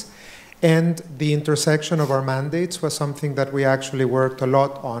Disabilities, and the intersection of our mandates was something that we actually worked a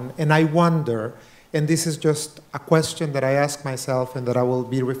lot on. And I wonder, and this is just a question that I ask myself and that I will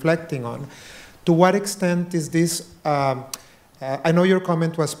be reflecting on, to what extent is this, I know your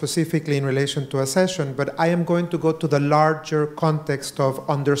comment was specifically in relation to a session, but I am going to go to the larger context of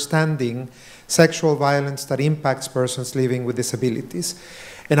understanding sexual violence that impacts persons living with disabilities.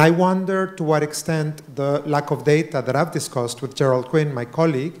 And I wonder to what extent the lack of data that I've discussed with Gerald Quinn, my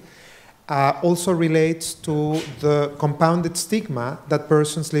colleague, also relates to the compounded stigma that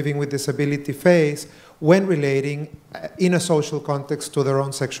persons living with disability face when relating in a social context to their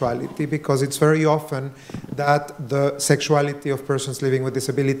own sexuality, because it's very often that the sexuality of persons living with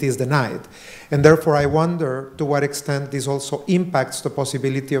disability is denied. And therefore, I wonder to what extent this also impacts the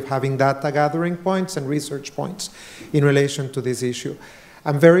possibility of having data gathering points and research points in relation to this issue.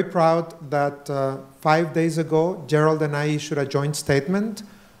 I'm very proud that 5 days ago, Gerald and I issued a joint statement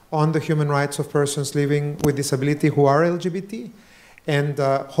on the human rights of persons living with disability who are LGBT, and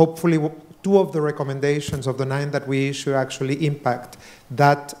hopefully 2 of the recommendations of the 9 that we issue actually impact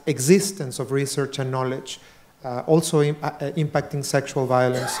that existence of research and knowledge, also impacting sexual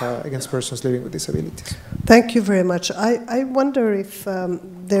violence against persons living with disabilities. Thank you very much. I wonder if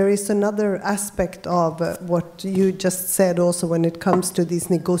there is another aspect of what you just said also when it comes to these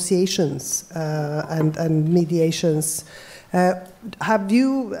negotiations and mediations. Have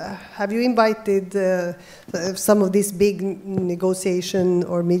you invited some of these big negotiation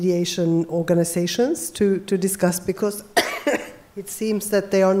or mediation organizations to discuss? Because it seems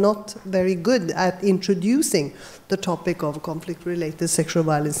that they are not very good at introducing the topic of conflict-related sexual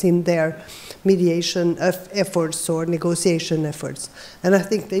violence in their mediation efforts or negotiation efforts. And I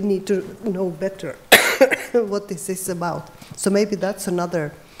think they need to know better what this is about. So maybe that's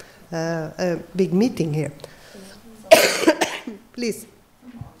another big meeting here. Please.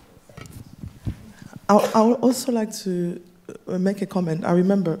 I would also like to make a comment. I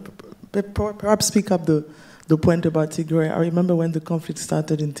remember, perhaps pick up the point about Tigray. I remember when the conflict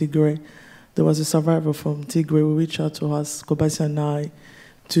started in Tigray, there was a survivor from Tigray who reached out to us, Kobasi and I,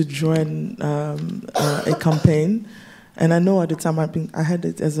 to join a campaign. And I know at the time I had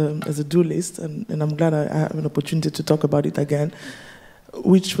it as a do list, and I'm glad I have an opportunity to talk about it again.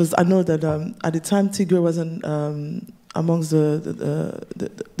 which was, I know that at the time Tigray wasn't amongst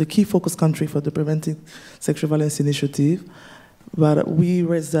the key focus country for the Preventing Sexual Violence Initiative, but we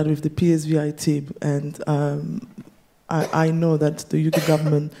raised that with the PSVI team, and I know that the UK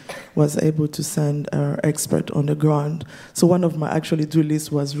government was able to send an expert on the ground. So one of my actually do lists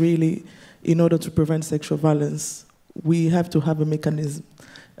was really, in order to prevent sexual violence, we have to have a mechanism,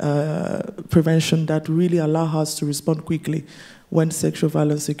 prevention that really allow us to respond quickly when sexual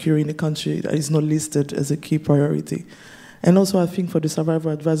violence occurs in a country that is not listed as a key priority. And also I think for the Survivor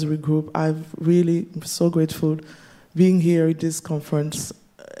Advisory Group, I'm really so grateful being here at this conference.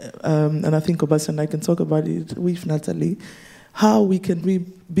 And I think Obasi and I can talk about it with Natalie, how we can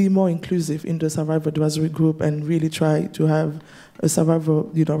be more inclusive in the Survivor Advisory Group and really try to have a survivor,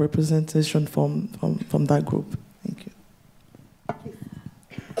 representation from that group. Thank you.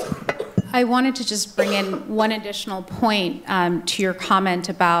 I wanted to just bring in one additional point to your comment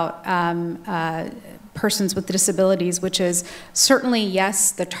about persons with disabilities, which is certainly,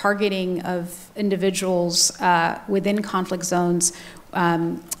 yes, the targeting of individuals within conflict zones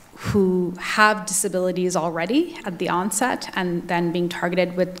who have disabilities already at the onset and then being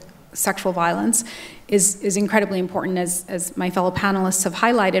targeted with sexual violence is incredibly important, as my fellow panelists have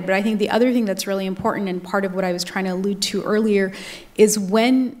highlighted. But I think the other thing that's really important, and part of what I was trying to allude to earlier, is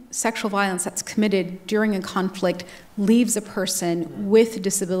when sexual violence that's committed during a conflict leaves a person with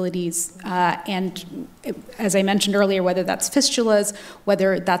disabilities, and as I mentioned earlier, whether that's fistulas,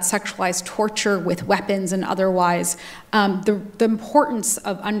 whether that's sexualized torture with weapons and otherwise, the importance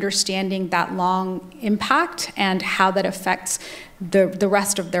of understanding that long impact and how that affects the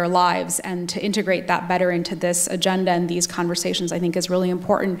rest of their lives, and to integrate that better into this agenda and these conversations, I think is really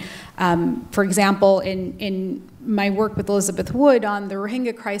important. For example, in my work with Elizabeth Wood on the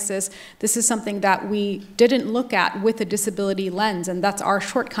Rohingya crisis, this is something that we didn't look at with a disability lens, and that's our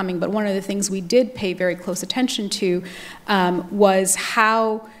shortcoming. But one of the things we did pay very close attention to was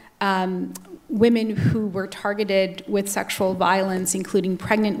how women who were targeted with sexual violence, including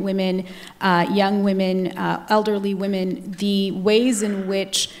pregnant women, young women, elderly women, the ways in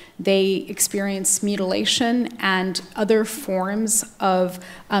which they experience mutilation and other forms of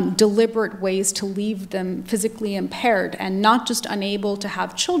deliberate ways to leave them physically impaired, and not just unable to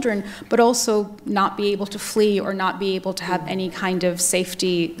have children, but also not be able to flee or not be able to have any kind of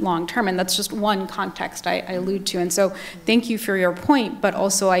safety long term. And that's just one context I allude to. And so thank you for your point, but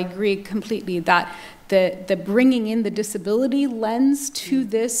also I agree completely that the bringing in the disability lens to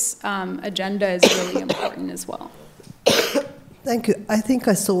this agenda is really important as well. Thank you. I think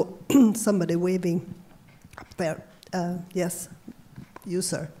I saw somebody waving up there. Yes, you,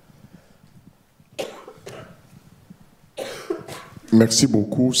 sir. Merci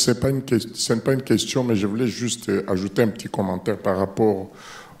beaucoup. Ce n'est pas une question, mais je voulais juste ajouter un petit commentaire par rapport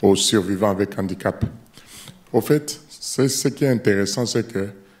aux survivants avec handicap. Au fait, ce qui est intéressant, c'est que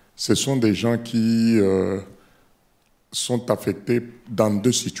ce sont des gens qui sont affectés dans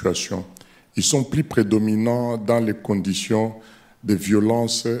deux situations. Ils sont plus prédominants dans les conditions de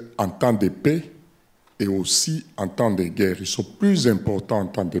violence en temps de paix et aussi en temps de guerre. Ils sont plus importants en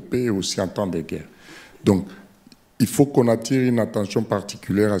temps de paix et aussi en temps de guerre. Donc, il faut qu'on attire une attention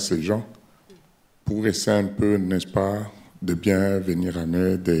particulière à ces gens pour essayer un peu, n'est-ce pas, de bien venir en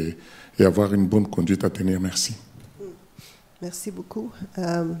aide et avoir une bonne conduite à tenir. Merci. Merci beaucoup.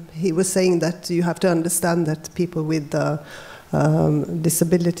 He was saying that you have to understand that people with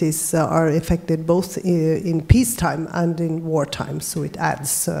disabilities are affected both in peacetime and in wartime, so it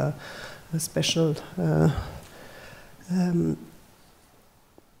adds a special.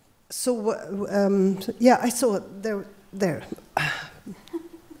 Yeah, I saw there.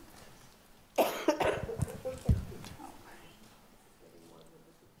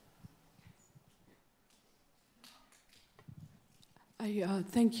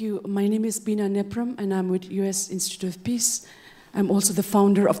 Thank you. My name is Bina Nepram, and I'm with U.S. Institute of Peace. I'm also the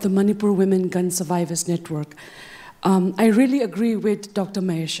founder of the Manipur Women Gun Survivors Network. I really agree with Dr.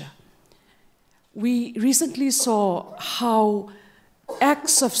 Mahesha. We recently saw how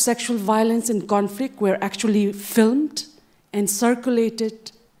acts of sexual violence and conflict were actually filmed and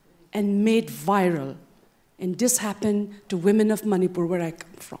circulated and made viral. And this happened to women of Manipur, where I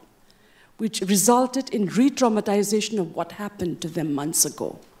come from, which resulted in re-traumatization of what happened to them months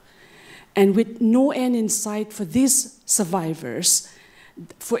ago. And with no end in sight for these survivors,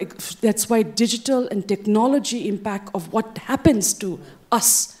 that's why digital and technology impact of what happens to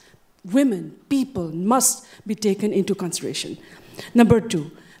us, women, people, must be taken into consideration. Number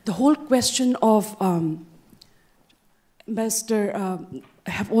two, the whole question of, Ambassador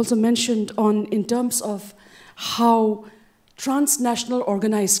have also mentioned in terms of how transnational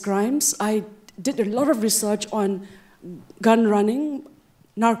organized crimes. I did a lot of research on gun running,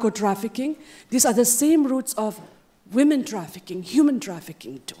 narco trafficking. These are the same roots of women trafficking, human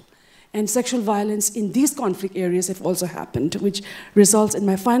trafficking too. And sexual violence in these conflict areas have also happened, which results in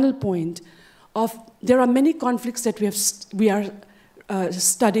my final point of there are many conflicts that we are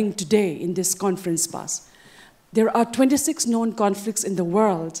studying today in this conference bus. There are 26 known conflicts in the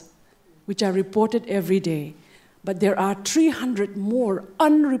world which are reported every day, but there are 300 more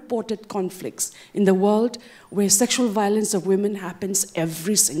unreported conflicts in the world where sexual violence of women happens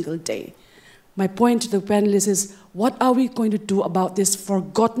every single day. My point to the panelists is, what are we going to do about this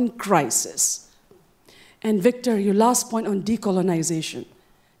forgotten crisis? And Victor, your last point on decolonization.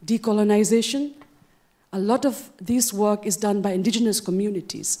 Decolonization, a lot of this work is done by indigenous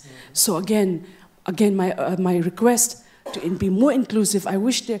communities. So again, my request to be more inclusive, I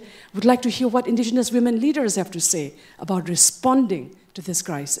would like to hear what indigenous women leaders have to say about responding to this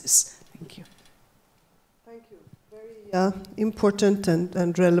crisis. Thank you. Thank you. Very important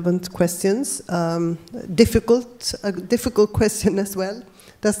and relevant questions. A difficult question as well.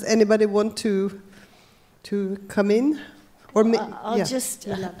 Does anybody want to come in? Or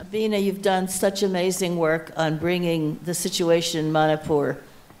Bina, you've done such amazing work on bringing the situation in Manipur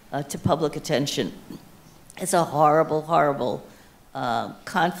to public attention. It's a horrible, horrible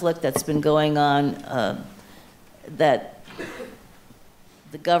conflict that's been going on that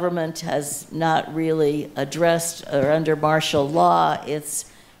the government has not really addressed or under martial law.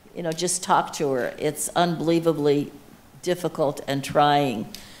 It's, just talk to her. It's unbelievably difficult and trying.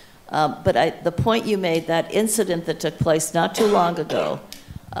 But the point you made, that incident that took place not too long ago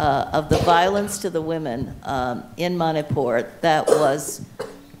of the violence to the women in Manipur, that was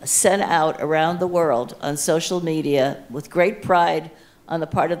sent out around the world on social media with great pride on the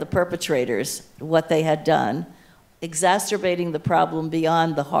part of the perpetrators, what they had done, exacerbating the problem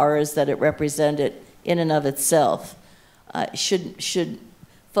beyond the horrors that it represented in and of itself, should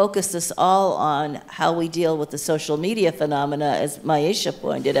focus us all on how we deal with the social media phenomena, as Maisha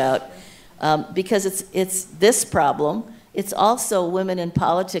pointed out, because it's this problem. It's also women in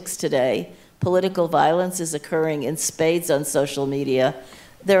politics today. Political violence is occurring in spades on social media.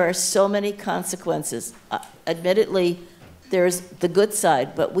 There are so many consequences. Admittedly, there's the good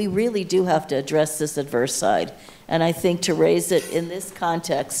side, but we really do have to address this adverse side. And I think to raise it in this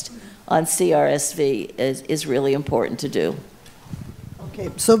context on CRSV is really important to do. Okay,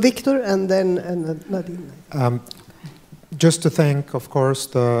 so Victor and then Nadine. Just to thank, of course,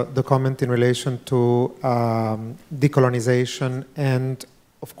 the comment in relation to decolonization and,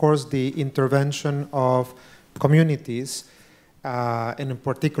 of course, the intervention of communities, and in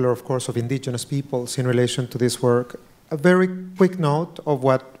particular, of course, of indigenous peoples in relation to this work. A very quick note of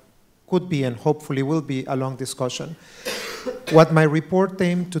what could be and hopefully will be a long discussion. What my report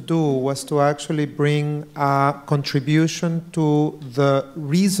aimed to do was to actually bring a contribution to the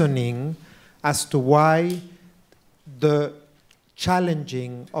reasoning as to why the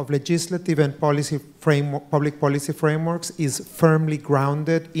challenging of legislative and public policy frameworks is firmly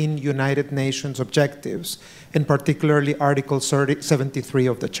grounded in United Nations objectives, and particularly Article 73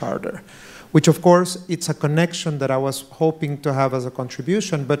 of the Charter, which of course it's a connection that I was hoping to have as a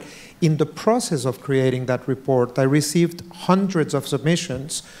contribution, but in the process of creating that report, I received hundreds of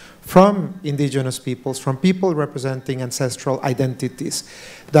submissions from indigenous peoples, from people representing ancestral identities,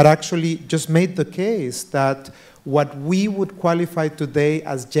 that actually just made the case that what we would qualify today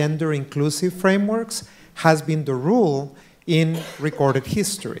as gender inclusive frameworks has been the rule in recorded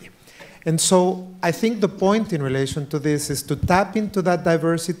history. And so I think the point in relation to this is to tap into that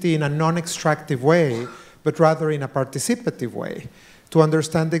diversity in a non-extractive way, but rather in a participative way, to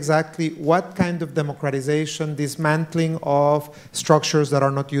understand exactly what kind of democratization, dismantling of structures that are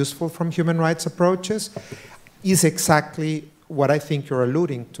not useful from human rights approaches is exactly what I think you're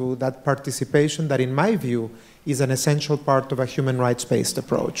alluding to, that participation that in my view is an essential part of a human rights-based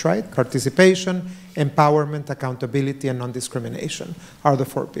approach, right? Participation, empowerment, accountability, and non-discrimination are the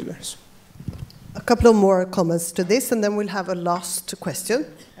 4 pillars. A couple of more comments to this, and then we'll have a last question,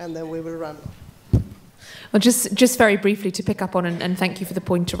 and then we will run off. Well, just very briefly to pick up on, and thank you for the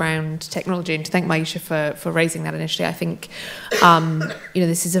point around technology, and to thank Maisha for raising that initially. I think,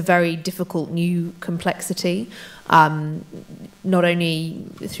 this is a very difficult new complexity, not only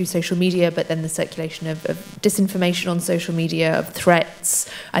through social media, but then the circulation of disinformation on social media, of threats.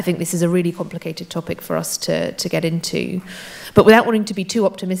 I think this is a really complicated topic for us to get into. But without wanting to be too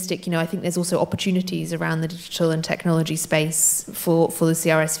optimistic, I think there's also opportunities around the digital and technology space for the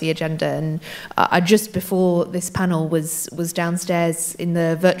CRSV agenda. And just before before this panel was downstairs in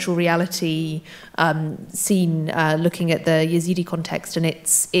the virtual reality scene, looking at the Yazidi context, and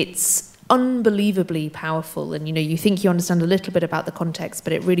it's unbelievably powerful. And you think you understand a little bit about the context,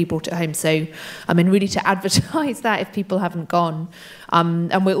 but it really brought it home. So really to advertise that if people haven't gone.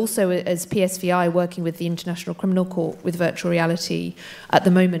 And we're also, as PSVI, working with the International Criminal Court with virtual reality at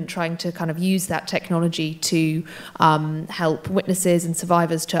the moment, trying to kind of use that technology to help witnesses and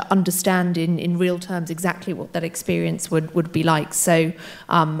survivors to understand in real terms exactly what that experience would be like. So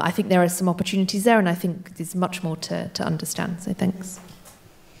I think there are some opportunities there, and I think there's much more to understand. So thanks.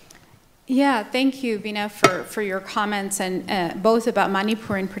 Yeah, thank you, Bina, for your comments, and both about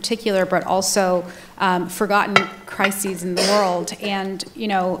Manipur in particular, but also forgotten crises in the world. And,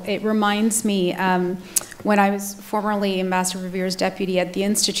 it reminds me, when I was formerly Ambassador Revere's deputy at the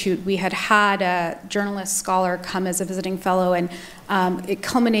Institute, we had a journalist scholar come as a visiting fellow, and it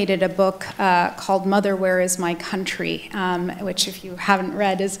culminated a book called Mother, Where is My Country?, which, if you haven't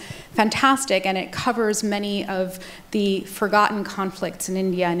read, is fantastic, and it covers many of the forgotten conflicts in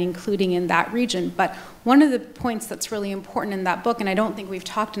India, and including in that region. But one of the points that's really important in that book, and I don't think we've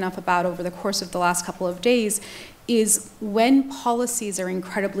talked enough about over the course of the last couple of days, is when policies are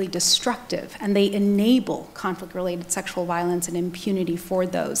incredibly destructive and they enable conflict-related sexual violence and impunity for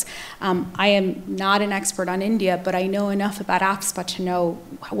those. I am not an expert on India, but I know enough about AFSPA to know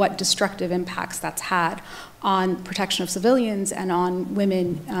what destructive impacts that's had on protection of civilians and on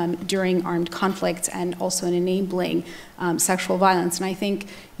women during armed conflicts, and also in enabling sexual violence. And I think,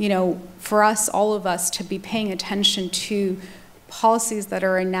 for us, all of us, to be paying attention to policies that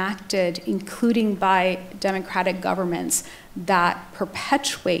are enacted, including by democratic governments, that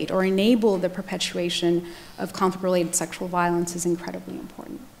perpetuate or enable the perpetuation of conflict-related sexual violence is incredibly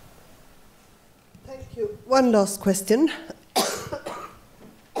important. Thank you. One last question.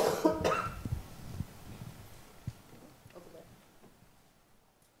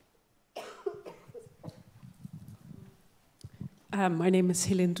 My name is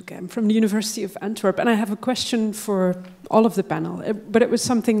Helene Duque. I'm from the University of Antwerp, and I have a question for all of the panel. But it was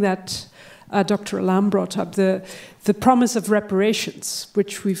something that Dr. Alam brought up, the promise of reparations,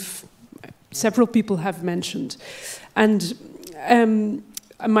 which several people have mentioned. And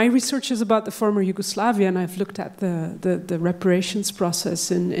my research is about the former Yugoslavia, and I've looked at the reparations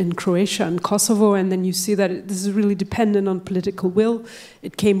process in Croatia and Kosovo, and then you see that this is really dependent on political will.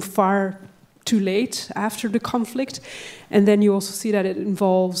 It came far too late after the conflict. And then you also see that it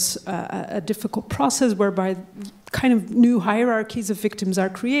involves a difficult process whereby kind of new hierarchies of victims are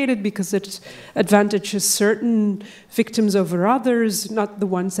created because it advantages certain victims over others, not the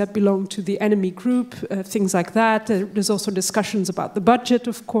ones that belong to the enemy group, things like that. There's also discussions about the budget,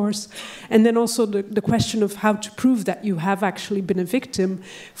 of course, and then also the question of how to prove that you have actually been a victim,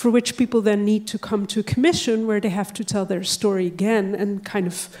 for which people then need to come to a commission where they have to tell their story again and kind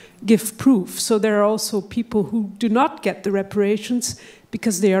of give proof. So there are also people who do not get the reparations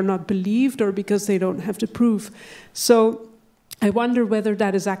because they are not believed or because they don't have the proof. So I wonder whether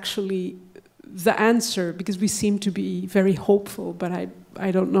that is actually the answer, because we seem to be very hopeful, but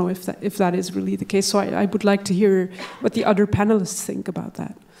I don't know if that is really the case. So I would like to hear what the other panelists think about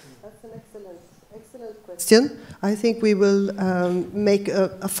that. That's an excellent question. I think we will make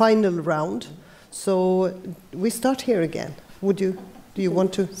a final round. So we start here again. Do you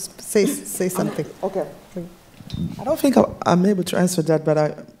want to say something? Okay. I don't think I'm able to answer that, but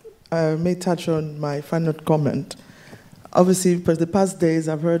I may touch on my final comment. Obviously, for the past days,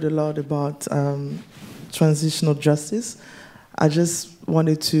 I've heard a lot about transitional justice. I just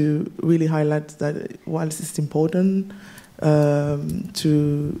wanted to really highlight that whilst it's important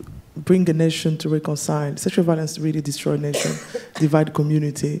to bring a nation to reconcile, sexual violence really destroys a nation, divide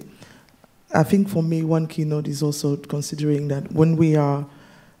community. I think for me, one keynote is also considering that when we are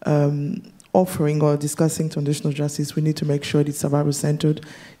offering or discussing transitional justice, we need to make sure it's survivor-centered.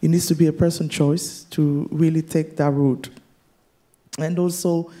 It needs to be a person choice to really take that route. And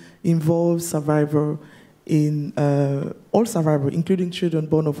also involve survivor in, all survivor, including children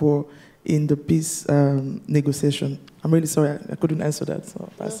born of war, in the peace negotiation. I'm really sorry, I couldn't answer that. So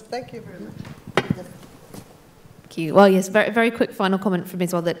thank you very much. Thank you. Well, yes, very, very quick final comment from me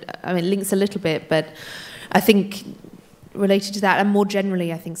as well that, links a little bit, but I think related to that, and more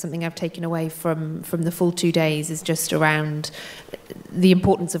generally, I think something I've taken away from the full 2 days is just around the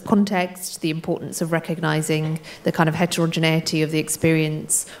importance of context, the importance of recognizing the kind of heterogeneity of the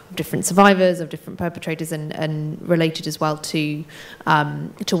experience of different survivors, of different perpetrators, and related as well to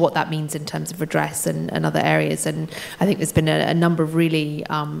what that means in terms of redress and other areas. And I think there's been a number of really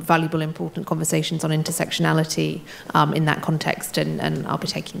valuable, important conversations on intersectionality in that context, and I'll be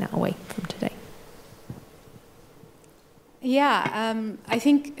taking that away from today. Yeah, I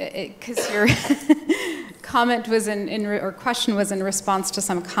think because your comment was or question was in response to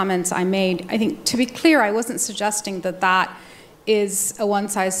some comments I made. I think, to be clear, I wasn't suggesting that that is a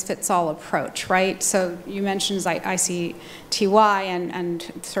one-size-fits-all approach, right? So you mentioned ICTY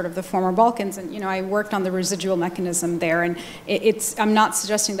and sort of the former Balkans, and I worked on the residual mechanism there, and I'm not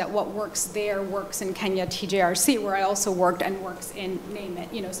suggesting that what works there works in Kenya TJRC, where I also worked and works in, name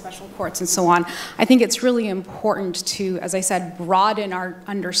it, special courts and so on. I think it's really important to, as I said, broaden our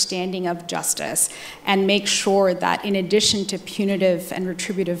understanding of justice and make sure that in addition to punitive and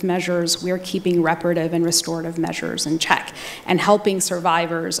retributive measures, we're keeping reparative and restorative measures in check and helping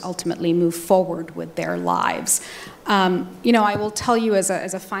survivors ultimately move forward with their lives. I will tell you as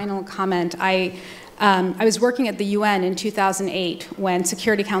a final comment, I was working at the UN in 2008 when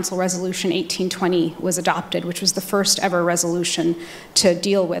Security Council Resolution 1820 was adopted, which was the first ever resolution to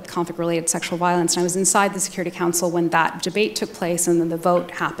deal with conflict-related sexual violence. And I was inside the Security Council when that debate took place and then the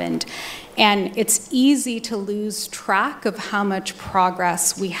vote happened. And it's easy to lose track of how much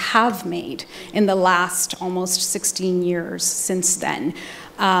progress we have made in the last almost 16 years since then.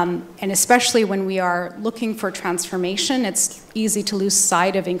 And especially when we are looking for transformation, it's easy to lose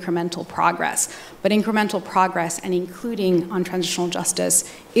sight of incremental progress. But incremental progress, and including on transitional justice,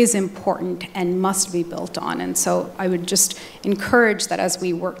 is important and must be built on. And so I would just encourage that as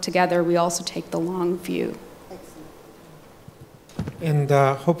we work together, we also take the long view. And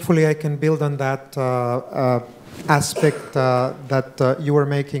hopefully I can build on that aspect that you were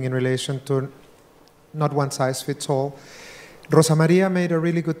making in relation to not one size fits all. Rosa Maria made a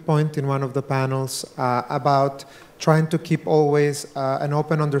really good point in one of the panels about trying to keep always an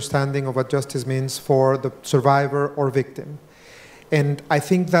open understanding of what justice means for the survivor or victim. And I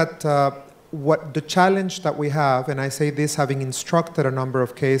think that what the challenge that we have, and I say this having instructed a number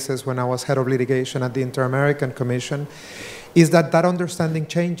of cases when I was head of litigation at the Inter-American Commission, is that that understanding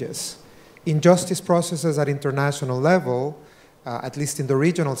changes. In justice processes at international level, at least in the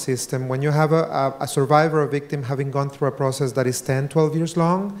regional system, when you have a survivor or victim having gone through a process that is 10, 12 years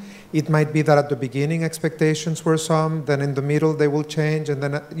long, it might be that at the beginning expectations were some, then in the middle they will change, and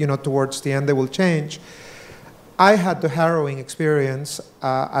then towards the end they will change. I had the harrowing experience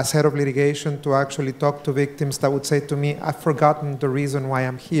as head of litigation to actually talk to victims that would say to me, I've forgotten the reason why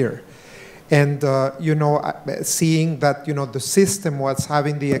I'm here. And, seeing that, the system was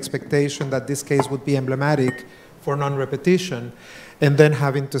having the expectation that this case would be emblematic for non-repetition, and then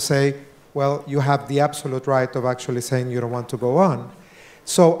having to say, well, you have the absolute right of actually saying you don't want to go on.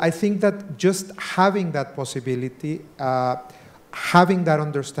 So I think that just having that possibility, having that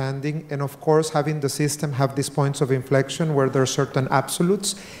understanding, and of course having the system have these points of inflection where there are certain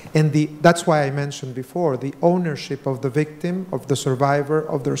absolutes, and that's why I mentioned before, the ownership of the victim, of the survivor,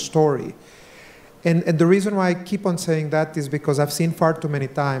 of their story. And the reason why I keep on saying that is because I've seen far too many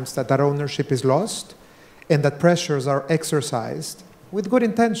times that ownership is lost, and that pressures are exercised with good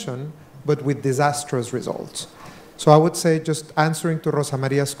intention, but with disastrous results. So I would say, just answering to Rosa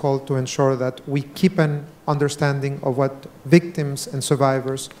Maria's call to ensure that we keep an understanding of what victims and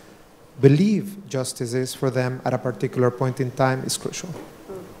survivors believe justice is for them at a particular point in time is crucial.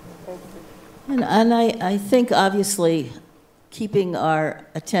 And I think, obviously, keeping our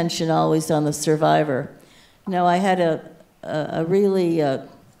attention always on the survivor. I had a really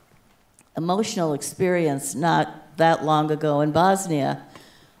emotional experience not that long ago in Bosnia,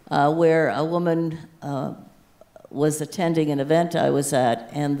 where a woman was attending an event I was at,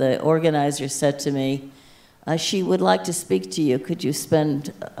 and the organizer said to me, she would like to speak to you. Could you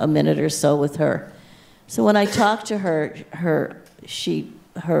spend a minute or so with her? So when I talked to her,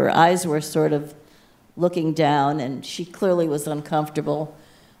 her eyes were sort of looking down, and she clearly was uncomfortable.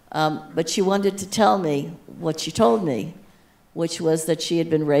 But she wanted to tell me what she told me, which was that she had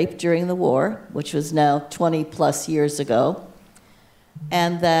been raped during the war, which was now 20 plus years ago,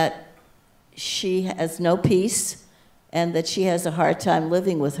 and that she has no peace, and that she has a hard time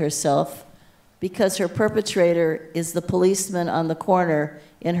living with herself because her perpetrator is the policeman on the corner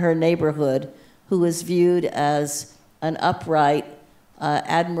in her neighborhood who is viewed as an upright,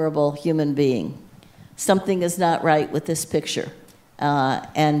 admirable human being. Something is not right with this picture,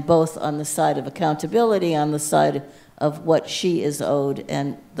 and both on the side of accountability, on the side of what she is owed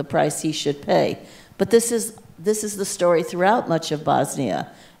and the price he should pay. But this is the story throughout much of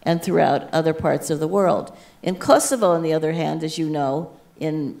Bosnia and throughout other parts of the world. In Kosovo, on the other hand, as you know,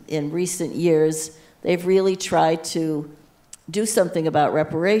 in recent years, they've really tried to do something about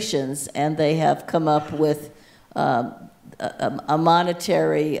reparations, and they have come up with a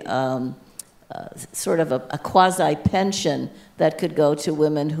monetary sort of a quasi-pension that could go to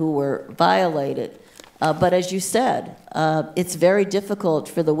women who were violated. But as you said, it's very difficult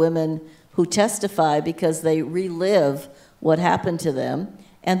for the women who testify because they relive what happened to them.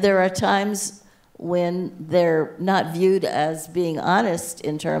 And there are times when they're not viewed as being honest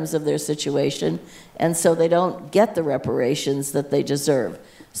in terms of their situation, and so they don't get the reparations that they deserve.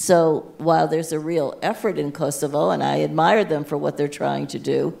 So while there's a real effort in Kosovo, and I admire them for what they're trying to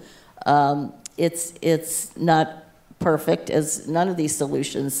do, it's not perfect, as none of these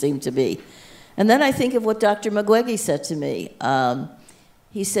solutions seem to be. And then I think of what Dr. Mugwegi said to me.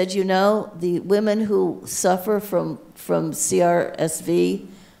 He said, you know, the women who suffer from CRSV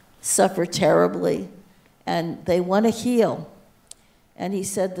suffer terribly, and they want to heal. And he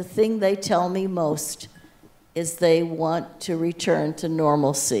said, the thing they tell me most is they want to return to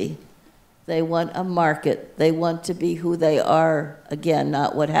normalcy. They want a market. They want to be who they are again,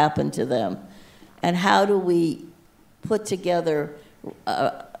 not what happened to them. And how do we put together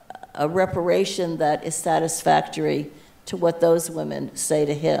a reparation that is satisfactory to what those women say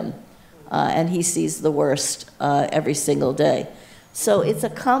to him? And he sees the worst every single day. So it's a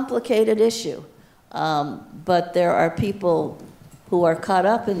complicated issue, but there are people who are caught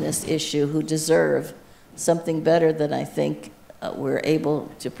up in this issue who deserve something better than I think we're able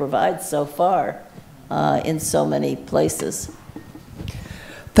to provide so far in so many places.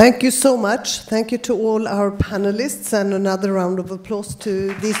 Thank you so much. Thank you to all our panelists, and another round of applause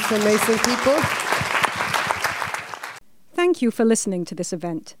to these amazing people. Thank you for listening to this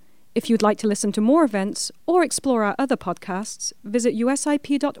event. If you'd like to listen to more events or explore our other podcasts, visit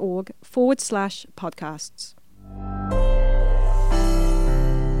usip.org/podcasts.